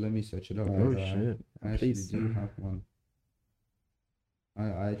 well, let me search it up. Oh, because shit. I actually Please. do have one.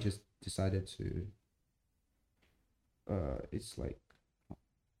 I just decided to. It's like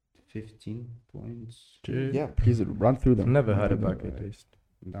 15 points. Shit. Yeah. Please run through them. Never had a Run through bucket them. list.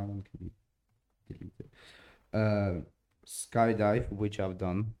 That one can be deleted. Skydive, which I've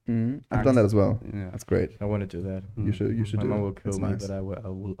done. Mhm. I've done that as well. Yeah. That's great. I want to do that. You should. You should My do mom it. will kill That's me, nice. but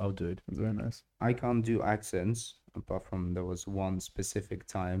I'll do it. It's very nice. I can't do accents apart from there was one specific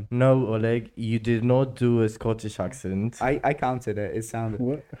time. No, Oleg, you did not do a Scottish accent. I counted it. It sounded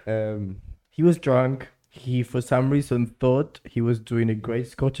What? He was drunk. He, for some reason, thought he was doing a great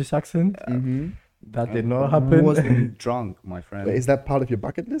Scottish accent. Mm-hmm. That did not happen. wasn't drunk, my friend. Is that part of your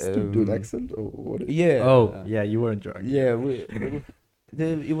bucket list to do an Um, accent, or what? Yeah. Oh, yeah, you weren't drunk. Yeah,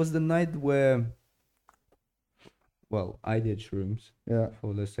 it was the night where, well, I did shrooms Yeah.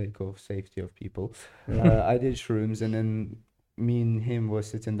 for the sake of safety of people. Yeah. I did shrooms, and then me and him were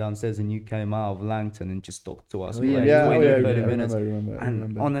sitting downstairs, and you came out of Langton and just talked to us Oh, for yeah, like yeah, 20, I 30 remember, minutes. I remember.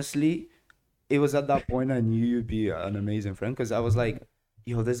 And honestly, it was at that point I knew you'd be an amazing friend, because I was like,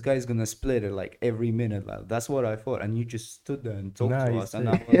 yo, this guy's gonna split it like every minute. Like, that's what I thought. And you just stood there and talked to Nice, us. And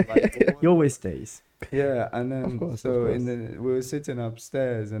eh? I was like, He always stays. yeah. And then, Of course, so of in the, we were sitting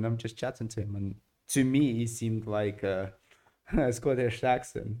upstairs, and I'm just chatting to him. And to me, he seemed like a Scottish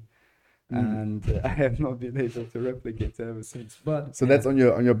accent. And I have not been able to replicate it ever since. But So that's on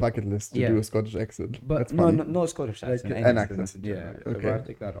your bucket list to Yeah. do a Scottish accent. but That's no, funny. no, no Scottish Like accent. an any accent in Yeah, general. okay. Okay. I'll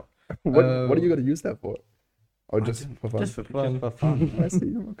take that off. What are you gonna use that for? Or I just don't- for fun? Just for fun. Just for fun. I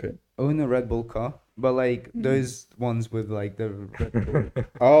see. Okay. Own a Red Bull car, but like those ones with like the Red Bull.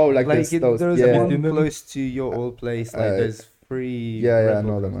 Oh, like, Like those. there's Yeah. one close to your old place. Like there's free. Yeah, Red I know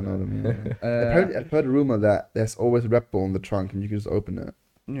Bull them. I cars know there. them. Yeah. Apparently, I've heard a rumor that there's always Red Bull in the trunk, and you can just open it.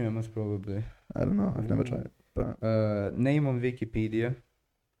 Yeah, most probably. I don't know. I've never tried it. But Name on Wikipedia.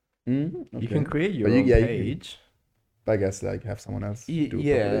 You okay. can create your But you- own yeah, you can- page. But I guess like have someone else. do it properly.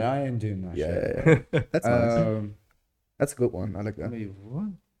 Yeah, I am doing that. Yeah, shit. yeah, yeah. That's nice. That's a good one. I like that. Wait, what?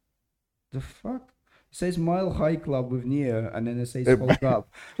 The fuck? It says Mile High Club with Nia, and then it says Eh, Hold Up.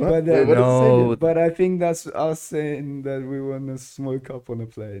 What? But, Wait, what does it say no, here? But I think that's us saying that we want to smoke up on a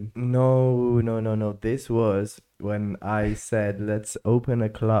plane. No. This was when I said, let's open a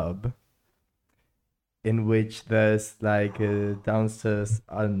club in which there's like a downstairs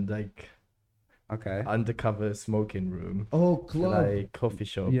and like Okay. undercover smoking room. Oh, club. Like coffee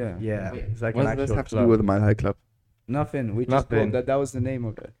shop. Yeah. Yeah. Wait, It's like What an does this actual have to club. do with the Mile High Club? Nothing. We just Nothing. thought that was the name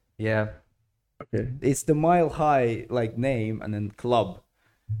of it. Yeah. Okay. It's the Mile High like name and then club,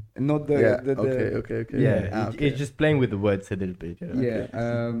 not the Yeah. the Okay. Yeah. Ah, it- okay. It's just playing with the words a little bit. Yeah,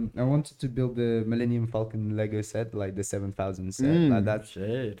 I wanted to build the Millennium Falcon Lego set, like the 7,000 set. Mm. Like that's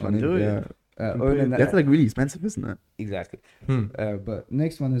Shit. Funny, Do it. yeah. own an That's like really expensive, isn't it? exactly. Hmm. But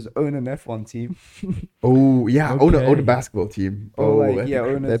next one is own an F1 team. Oh yeah. Own a Okay. basketball team. Or like, that'd yeah, be,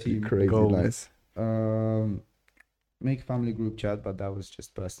 own a that'd team. be crazy Goals. nice. Make family group chat, but that was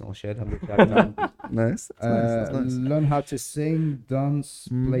just personal shit. Which I've done. Nice. That's nice. Learn how to sing, dance,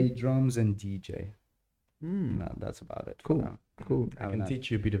 Mm. play drums, and DJ. Mm, No, that's about it. for Cool. now. cool. I Haven't can had- teach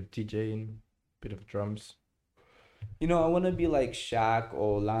you a bit of DJing, bit of drums. You know, I want to be like Shaq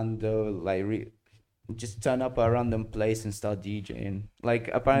or Lando, like just turn up a random place and start DJing. Like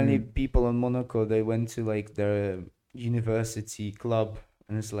apparently people in Monaco, they went to like their university club,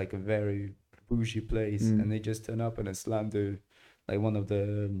 and it's like a very bougie place, Mm. and they just turn up and it's Lando, like one of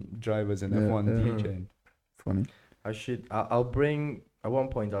the drivers in Yeah, F1 yeah. DJing. Funny. I'll bring, at one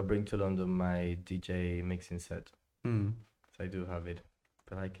point, I'll bring to London my DJ mixing set. Hmm. So I do have it.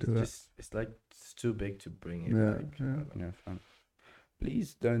 But like, Do that. it's like, it's too big to bring it. Yeah, Like, yeah. Yeah, fun.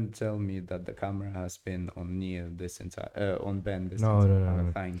 Please don't tell me that the camera has been on Neil this entire on Ben this No, entire no,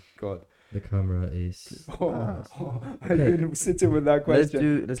 no. Thank God. The camera is. I've been sitting with that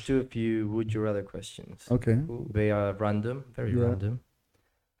question. Let's do a few would you rather questions. Okay. They are random, very Yeah. random.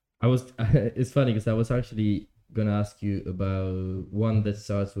 I was. It's funny because I was actually gonna ask you about one that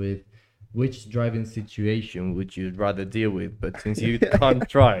starts with, which driving situation would you rather deal with? But since you can't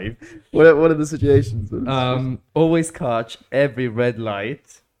drive, What are the situations? always catch every red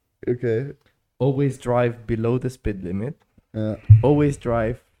light. Okay. Always drive below the speed limit. Yeah. Always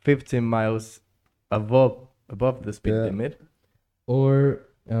drive 15 miles above the speed Yeah. limit. Or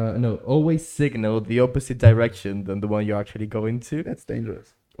no, always signal the opposite direction than the one you're actually going to. That's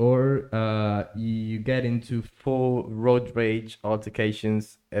dangerous. Or you get into full road rage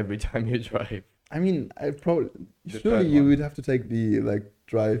altercations every time you drive. I mean, I probably The surely third you one. would have to take the like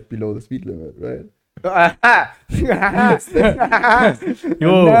drive below the speed limit, right?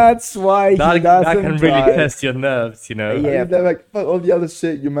 Yo, That's why he that doesn't can really drive. test your nerves, you know. I Yeah. mean, they're like fuck all the other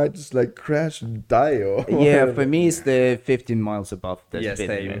shit. You might just like crash and die or Yeah, whatever. for me it's the 15 miles above the Yeah, speed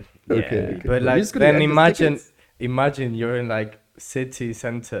same. limit. Okay, Yeah. okay. But You're like, just gonna then get those imagine, tickets. imagine you're in like city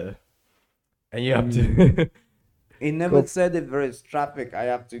center, and you have to. It never Go. said if there is traffic, I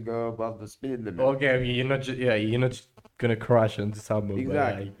have to go above the speed limit. Okay, I mean, you're not just gonna crash into someone. But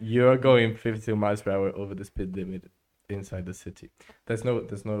Exactly. like, you're going 15 miles per hour over the speed limit inside the city. There's no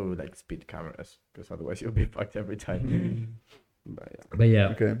like speed cameras because otherwise you'll be fucked every time. But yeah.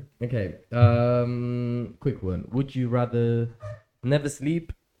 Okay. Okay. Quick one. Would you rather never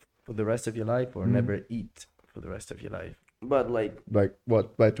sleep for the rest of your life or Mm. never eat for the rest of your life? But like, Like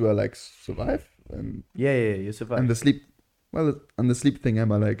what? But do I like survive and Yeah, you survive. and the sleep? Well, on the sleep thing,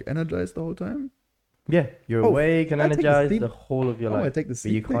 am I like energized the whole time? Yeah, you're Oh, awake and I take the energized sleep- the whole of your Oh, I life, take the but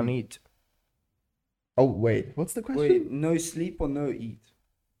you sleep can't thing. eat. Oh wait, what's the question? wait, no sleep or no eat?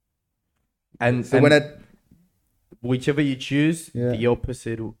 And So and when I whichever you choose, Yeah. the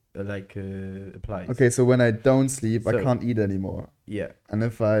opposite applies. okay, so when I don't sleep, I So- can't eat anymore. Yeah. And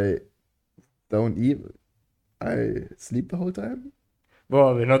if I don't eat, I sleep the whole time.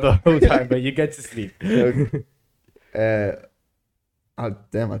 Well, not the whole time, but you get to sleep. Okay.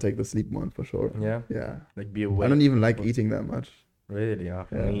 I'll take the sleep one for sure. Yeah. Yeah. Like be I awake. don't even like eating that much. Really? Yeah.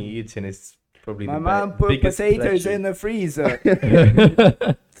 For Yeah. me, eating is probably My the mom put biggest potatoes pleasure. in the freezer.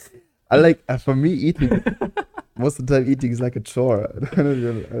 I like for me eating. Most of the time, eating is like a chore. I don't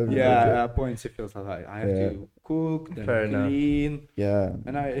even Yeah, like it. at points it feels like I have Yeah. to cook, then Fair enough. clean, Yeah.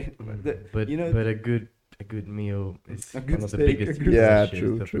 and But you know, but a good meal is A good one of the steak, biggest a good- Yeah, pleasures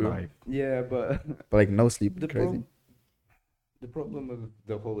true, of true. life. yeah, but But like no sleep, the crazy. the problem with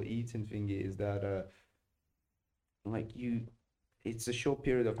the whole eating thing is that like it's a short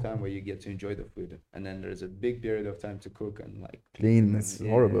period of time where you get to enjoy the food, and then there's a big period of time to cook and like Clean. It's Yeah,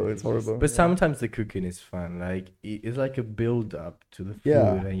 horrible. it's It's just- horrible. But sometimes the cooking is fun. Like it's like a build up to the food.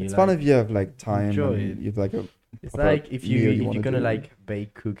 Yeah, and you it's like, fun if you have like time. enjoy and it. You've like a It's proper like if meal you you're wanna gonna do. like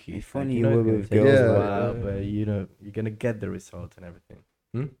bake cookies. It's Like, funny you know, with it's gonna girls, take a Yeah. while, but you're gonna get the result and everything.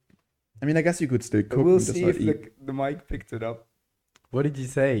 I mean, I guess you could still cook we'll and just see not if eat. the mic picked it up. What did you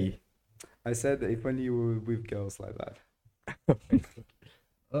say? I said that if only you were with girls like that.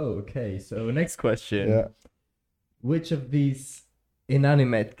 Oh, okay. So next question. Yeah. Which of these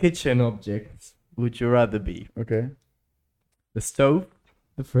inanimate kitchen objects would you rather be? Okay. The stove,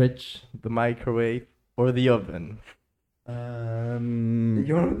 the fridge, the microwave, or the oven? Um.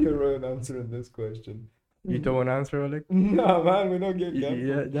 You're on your own answering this question. You don't want to answer, Oleg? No, man, we don't get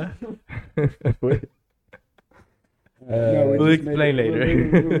Yeah. Wait. No, we We'll just made explain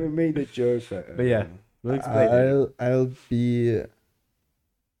it- later. We made a joke. But yeah, we'll explain it.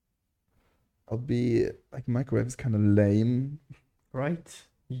 I'll be like microwave is kind of lame. Right?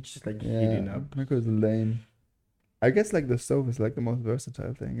 You just like Yeah, heating up. microwave is lame. I guess like the stove is like the most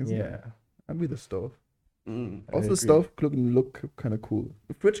versatile thing, isn't it? Yeah. I'd be the stove. Mm. I Also, the agree. stove can look kind of cool.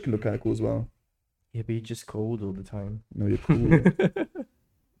 The fridge can look kind of cool as well. Yeah, but you're just cold all the time. No, you're cool.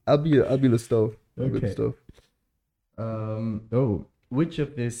 I'll be the stove. I'll be the Okay. stove. Oh, which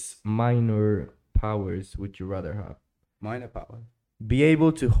of these minor powers would you rather have? Minor power. Be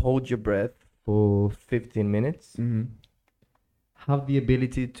able to hold your breath for 15 minutes. Mm-hmm. Have the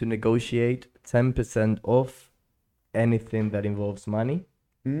ability to negotiate 10% off anything that involves money.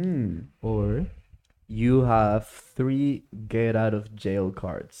 Mm. Or you have 3 get out of jail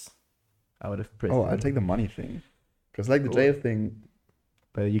cards out of prison. Oh, I'll take the money thing. Because like the Cool. jail thing.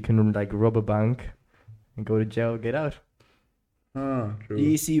 But you can like rob a bank and go to jail, get out. True.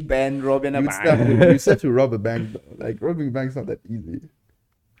 Easy Ben robbing a You bank. still have to rob a bank. Like robbing a bank's not that easy.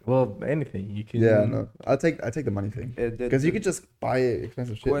 Well, anything you can. Yeah, no. I'll take the money thing. Because you could just buy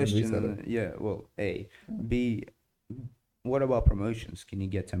expensive shit and resell it. Question. Yeah. Well, A. B. What about promotions? Can you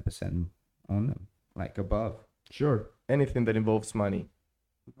get 10% on them? Like above? Sure. Anything that involves money.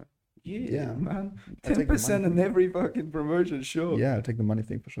 Yeah. man. I'll take the 10% money. on every fucking promotion, sure. Yeah, I'll take the money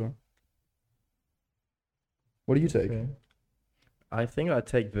thing for sure. What do you take? Okay. I think I'll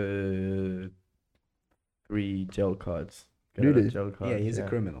take the 3 gel cards. Get out of Really? Gel cards, Yeah, he's a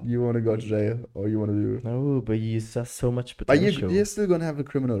criminal. You want to go to jail or you want to do? No, but you just so much But potential. you're still gonna have a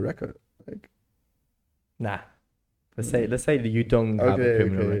criminal record. Like, Nah. Let's say that you don't have a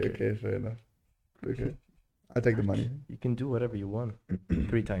criminal record. okay, fair enough. Okay, I'll take the money. You can do whatever you want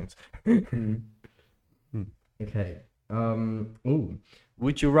 3 times. Mm. Okay. Ooh.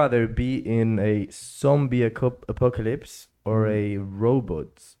 Would you rather be in a zombie apocalypse or a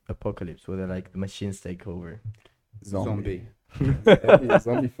robot apocalypse where like the machines take over? Zombie.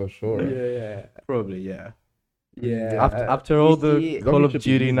 Zombie for sure. Yeah. Probably, yeah. Yeah. After all the Yeah. Call Zombie of should be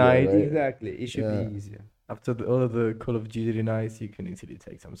Duty easier, nights, right? Exactly. It should Yeah. be easier. after all of the Call of Duty nights, you can easily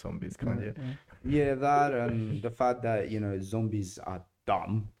take some zombies, can't you? Yeah, that and the fact that, zombies are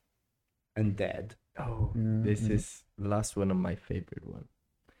dumb and dead. Oh, Yeah, this yeah. is the last one of my favorite one.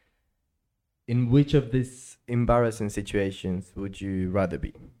 In which of these embarrassing situations would you rather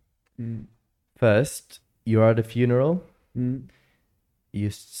be? Mm. First, you are at a funeral, Mm. you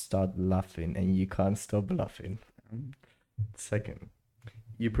start laughing and you can't stop laughing. Mm. Second,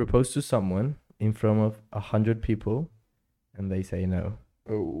 you propose to someone in front of 100 people and they say no.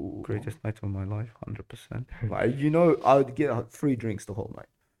 Oh. Greatest night of my life, 100%. Like, I would get 3 drinks the whole night.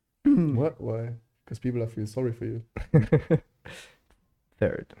 What? Why? Because people are feeling sorry for you.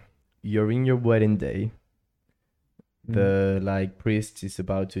 Third, you're in your wedding day. Mm. The priest is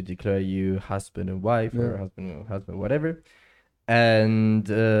about to declare you husband and wife, or husband, whatever, and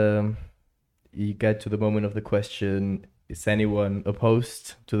you get to the moment of the question: is anyone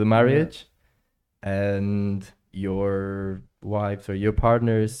opposed to the marriage? And your wife's or your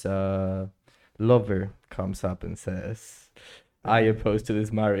partner's lover comes up and says, I oppose to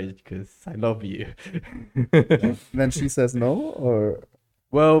this marriage because I love you. Then she says no, or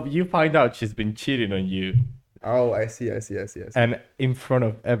Well, you find out she's been cheating on you, oh, I see. and in front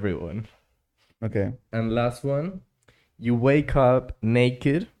of everyone. Okay. And last one, you wake up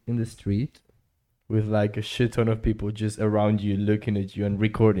naked in the street with like a shit ton of people just around you looking at you and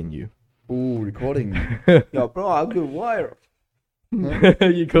recording you. Ooh, recording. Yo, bro, I'll go viral.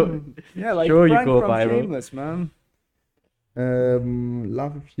 You go. Yeah, like Sure, you Frank go from viral. Shameless, man.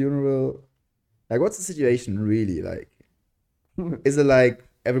 Love a funeral. Like, what's the situation really like? Is it like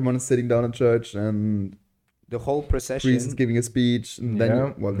everyone's sitting down in church and The whole procession. priest is giving a speech, and then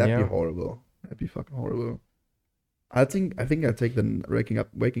Yeah, well, that'd yeah. be horrible. That'd be fucking horrible. I think I'd take the waking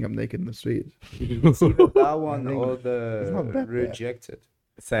up naked in the street. It's either that one I think or it's the not that bad. rejected.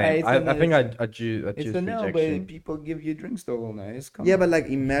 Same. it's I an- think it's- I choose It's the now, rejection. but people give you drinks the whole night. It's come Yeah, on. but like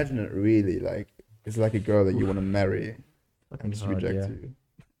imagine it really like it's like a girl that you want to marry Fucking and she hard, rejects yeah. you.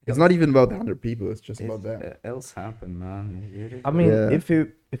 It's not even about the 100 people. It's just about that. else happen, man. I mean, Yeah. if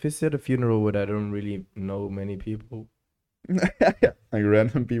it's at a funeral where I don't really know many people, Like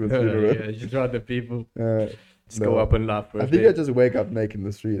random people's funeral. yeah, just rather people just No. go up and laugh. For I a think I bit. just wake up naked in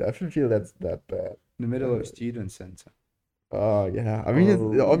the street. I don't feel that's that bad. In the middle of a student center. Oh yeah. I mean,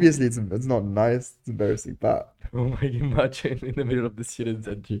 Oh. obviously it's not nice. It's embarrassing, but Oh my! Imagine in the middle of the student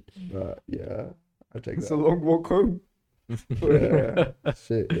center. yeah, I take It's a that. long walk home. Yeah.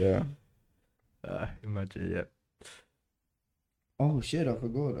 Shit. Yeah. Imagine, yeah. Oh shit, I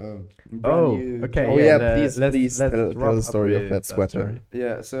forgot. Oh, new- okay. Oh, yeah, let's- please let's tell wrap the up story of with that sweater. story.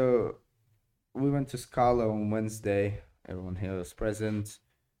 Yeah, so we went to Scala on Wednesday. Everyone here was present.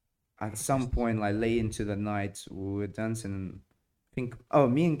 At some point, like late into the night, we were dancing.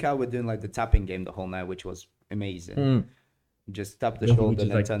 Me and Cal were doing like the tapping game the whole night, which was amazing. Mm. Just tap the We shoulder, just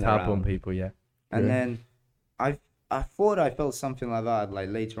then like turn tap around. on people, yeah. And Yeah. then I thought I felt something like that, like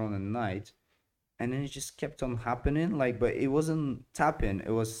later on in the night. And then it just kept on happening, but it wasn't tapping, it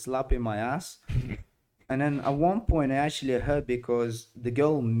was slapping my ass. And then at one point, I actually hurt because the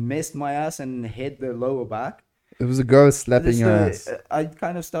girl missed my ass and hit the lower back. It was a girl slapping So, your ass. I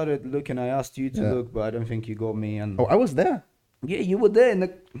kind of started looking. I asked you to Yeah. look, but I don't think you got me. And Oh, I was there. yeah, you were there in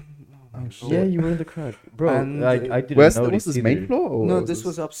the. Yeah, you were in the crowd, bro. And, I didn't Where's notice this either. main floor? Or No, this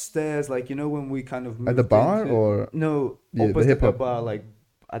was upstairs. When we kind of moved at the bar into- or No, Yeah, the opposite the hip-hop. bar, like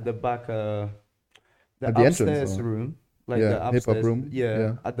at the back, the At the entrance, upstairs or- room, Yeah, the hip-hop upstairs room, Yeah,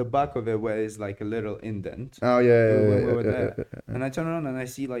 yeah. at the back of it where is like a little indent. oh yeah, when we were there. yeah. And I turn around and I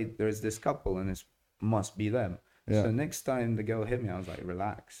see like there's this couple and it must be them. Yeah. So next time the girl hit me, I was like,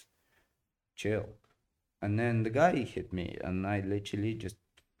 relax, chill. And then the guy hit me and I literally just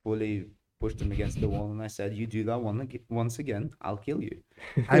fully pushed him against the wall and I said, you do that once again, I'll kill you.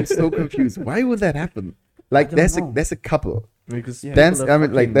 I'm so confused. Why would that happen? Like don't there's know. a couple Because Yeah. Dance. people are I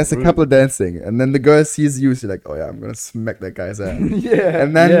mean, like fucking there's a rude. couple dancing, and then the girl sees you. She's like, "Oh yeah, I'm gonna smack that guy's ass." Yeah.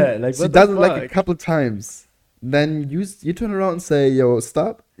 And then Yeah, like, she what the does it like a fuck? couple times. Then you turn around and say, "Yo,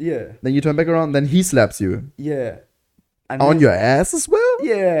 stop." Yeah. Then you turn back around. Then he slaps you Yeah. And on then- your ass as well.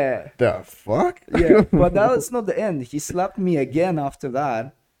 Yeah. The fuck? Yeah. But that was not the end. He slapped me again after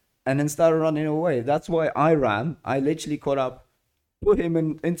that, and then started running away. That's why I ran. I literally caught up, put him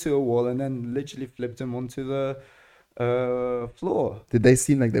into a wall, and then literally flipped him onto the floor. Did they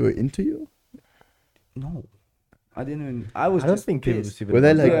seem like they were into you? No, I didn't even. I was I don't just think people pissed. even Were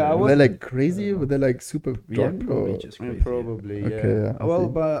they know like that. Yeah, I were they was- like crazy? Were they like super Yeah, drunk? probably or- just crazy. Probably, yeah. Okay, yeah, I Well,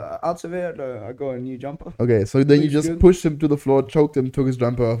 see. but out of it, I got a new jumper. Okay, so then you Looks just good. pushed him to the floor, choked him, took his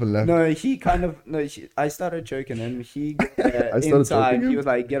jumper off, and left. No, he kind of no. I started choking him. He I in started time. choking He him? was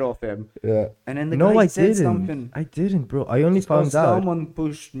like, "Get off him!" Yeah. And then the No, guy I said didn't. something. I didn't, bro. I only Oh, found out. someone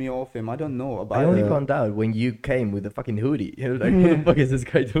pushed me off him. I don't know. But I only Yeah. found out when you came with the fucking hoodie. You know, like, what the fuck is this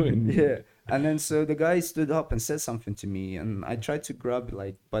guy doing? Yeah. And then so the guy stood up and said something to me, and I tried to grab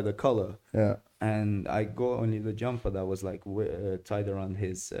like by the collar, Yeah. and I got only the jumper that was like tied around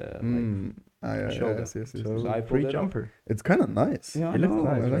his like. Mm. Ah, yeah, shoulder. yes, yes, yes. So, I free pulled it off. jumper. It's kind of nice. Yeah, I It looks know,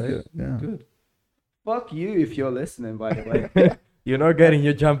 nice, I like right? it. Yeah. Good. Fuck you if you're listening, by the way. You're not getting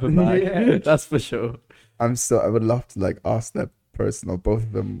your jumper back. Yeah. That's for sure. I would love to like ask that person or both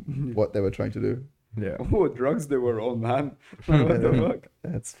of them what they were trying to do. Yeah. What drugs they were on, man? What the fuck?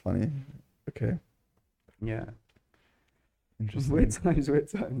 That's funny. Okay. Yeah. Interesting. Weird times, weird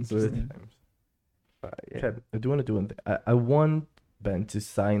times. Good times. Yeah. Okay, I do want to do one thing. I want Ben to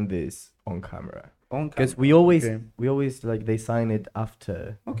sign this on camera On because camera. Okay. we always like they sign it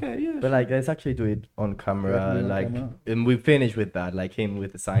after, Okay, yeah. but like let's actually do it on camera, Yeah, do it on like, camera. and we finish with that, like him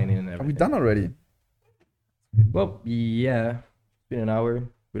with the signing and everything. Are we done already? Well, yeah, it's been an hour.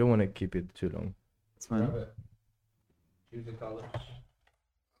 We don't want to keep it too long. It's fine. Choose the color.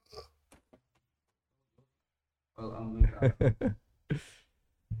 Well, I'm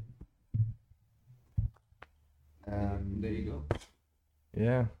there you go.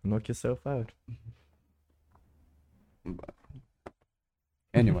 Yeah, knock yourself out.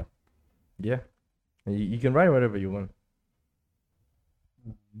 Anyway. Yeah, and you can write whatever you want.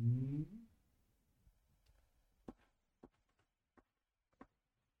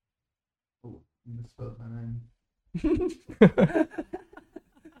 Oh, misspelled my name.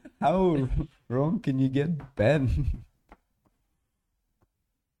 How wrong can you get, Ben?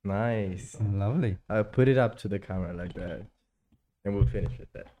 Nice. Lovely. I'll put it up to the camera like that, and we'll finish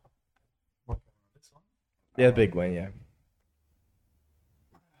with that. Yeah, big one, yeah.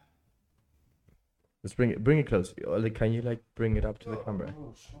 Let's bring it close. Or, like, can you like bring it up to the camera?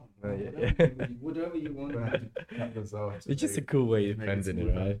 Yeah. Whatever you want. It's just a cool way of presenting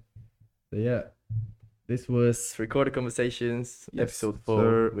it, right? So yeah, this was Recorded Conversations, Yes, episode 4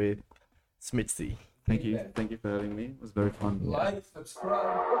 sir. with Smitzy. Thank you for having me. It was very fun. Like,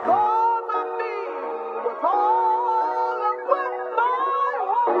 subscribe. With all I need, with all of my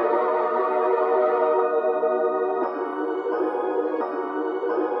heart.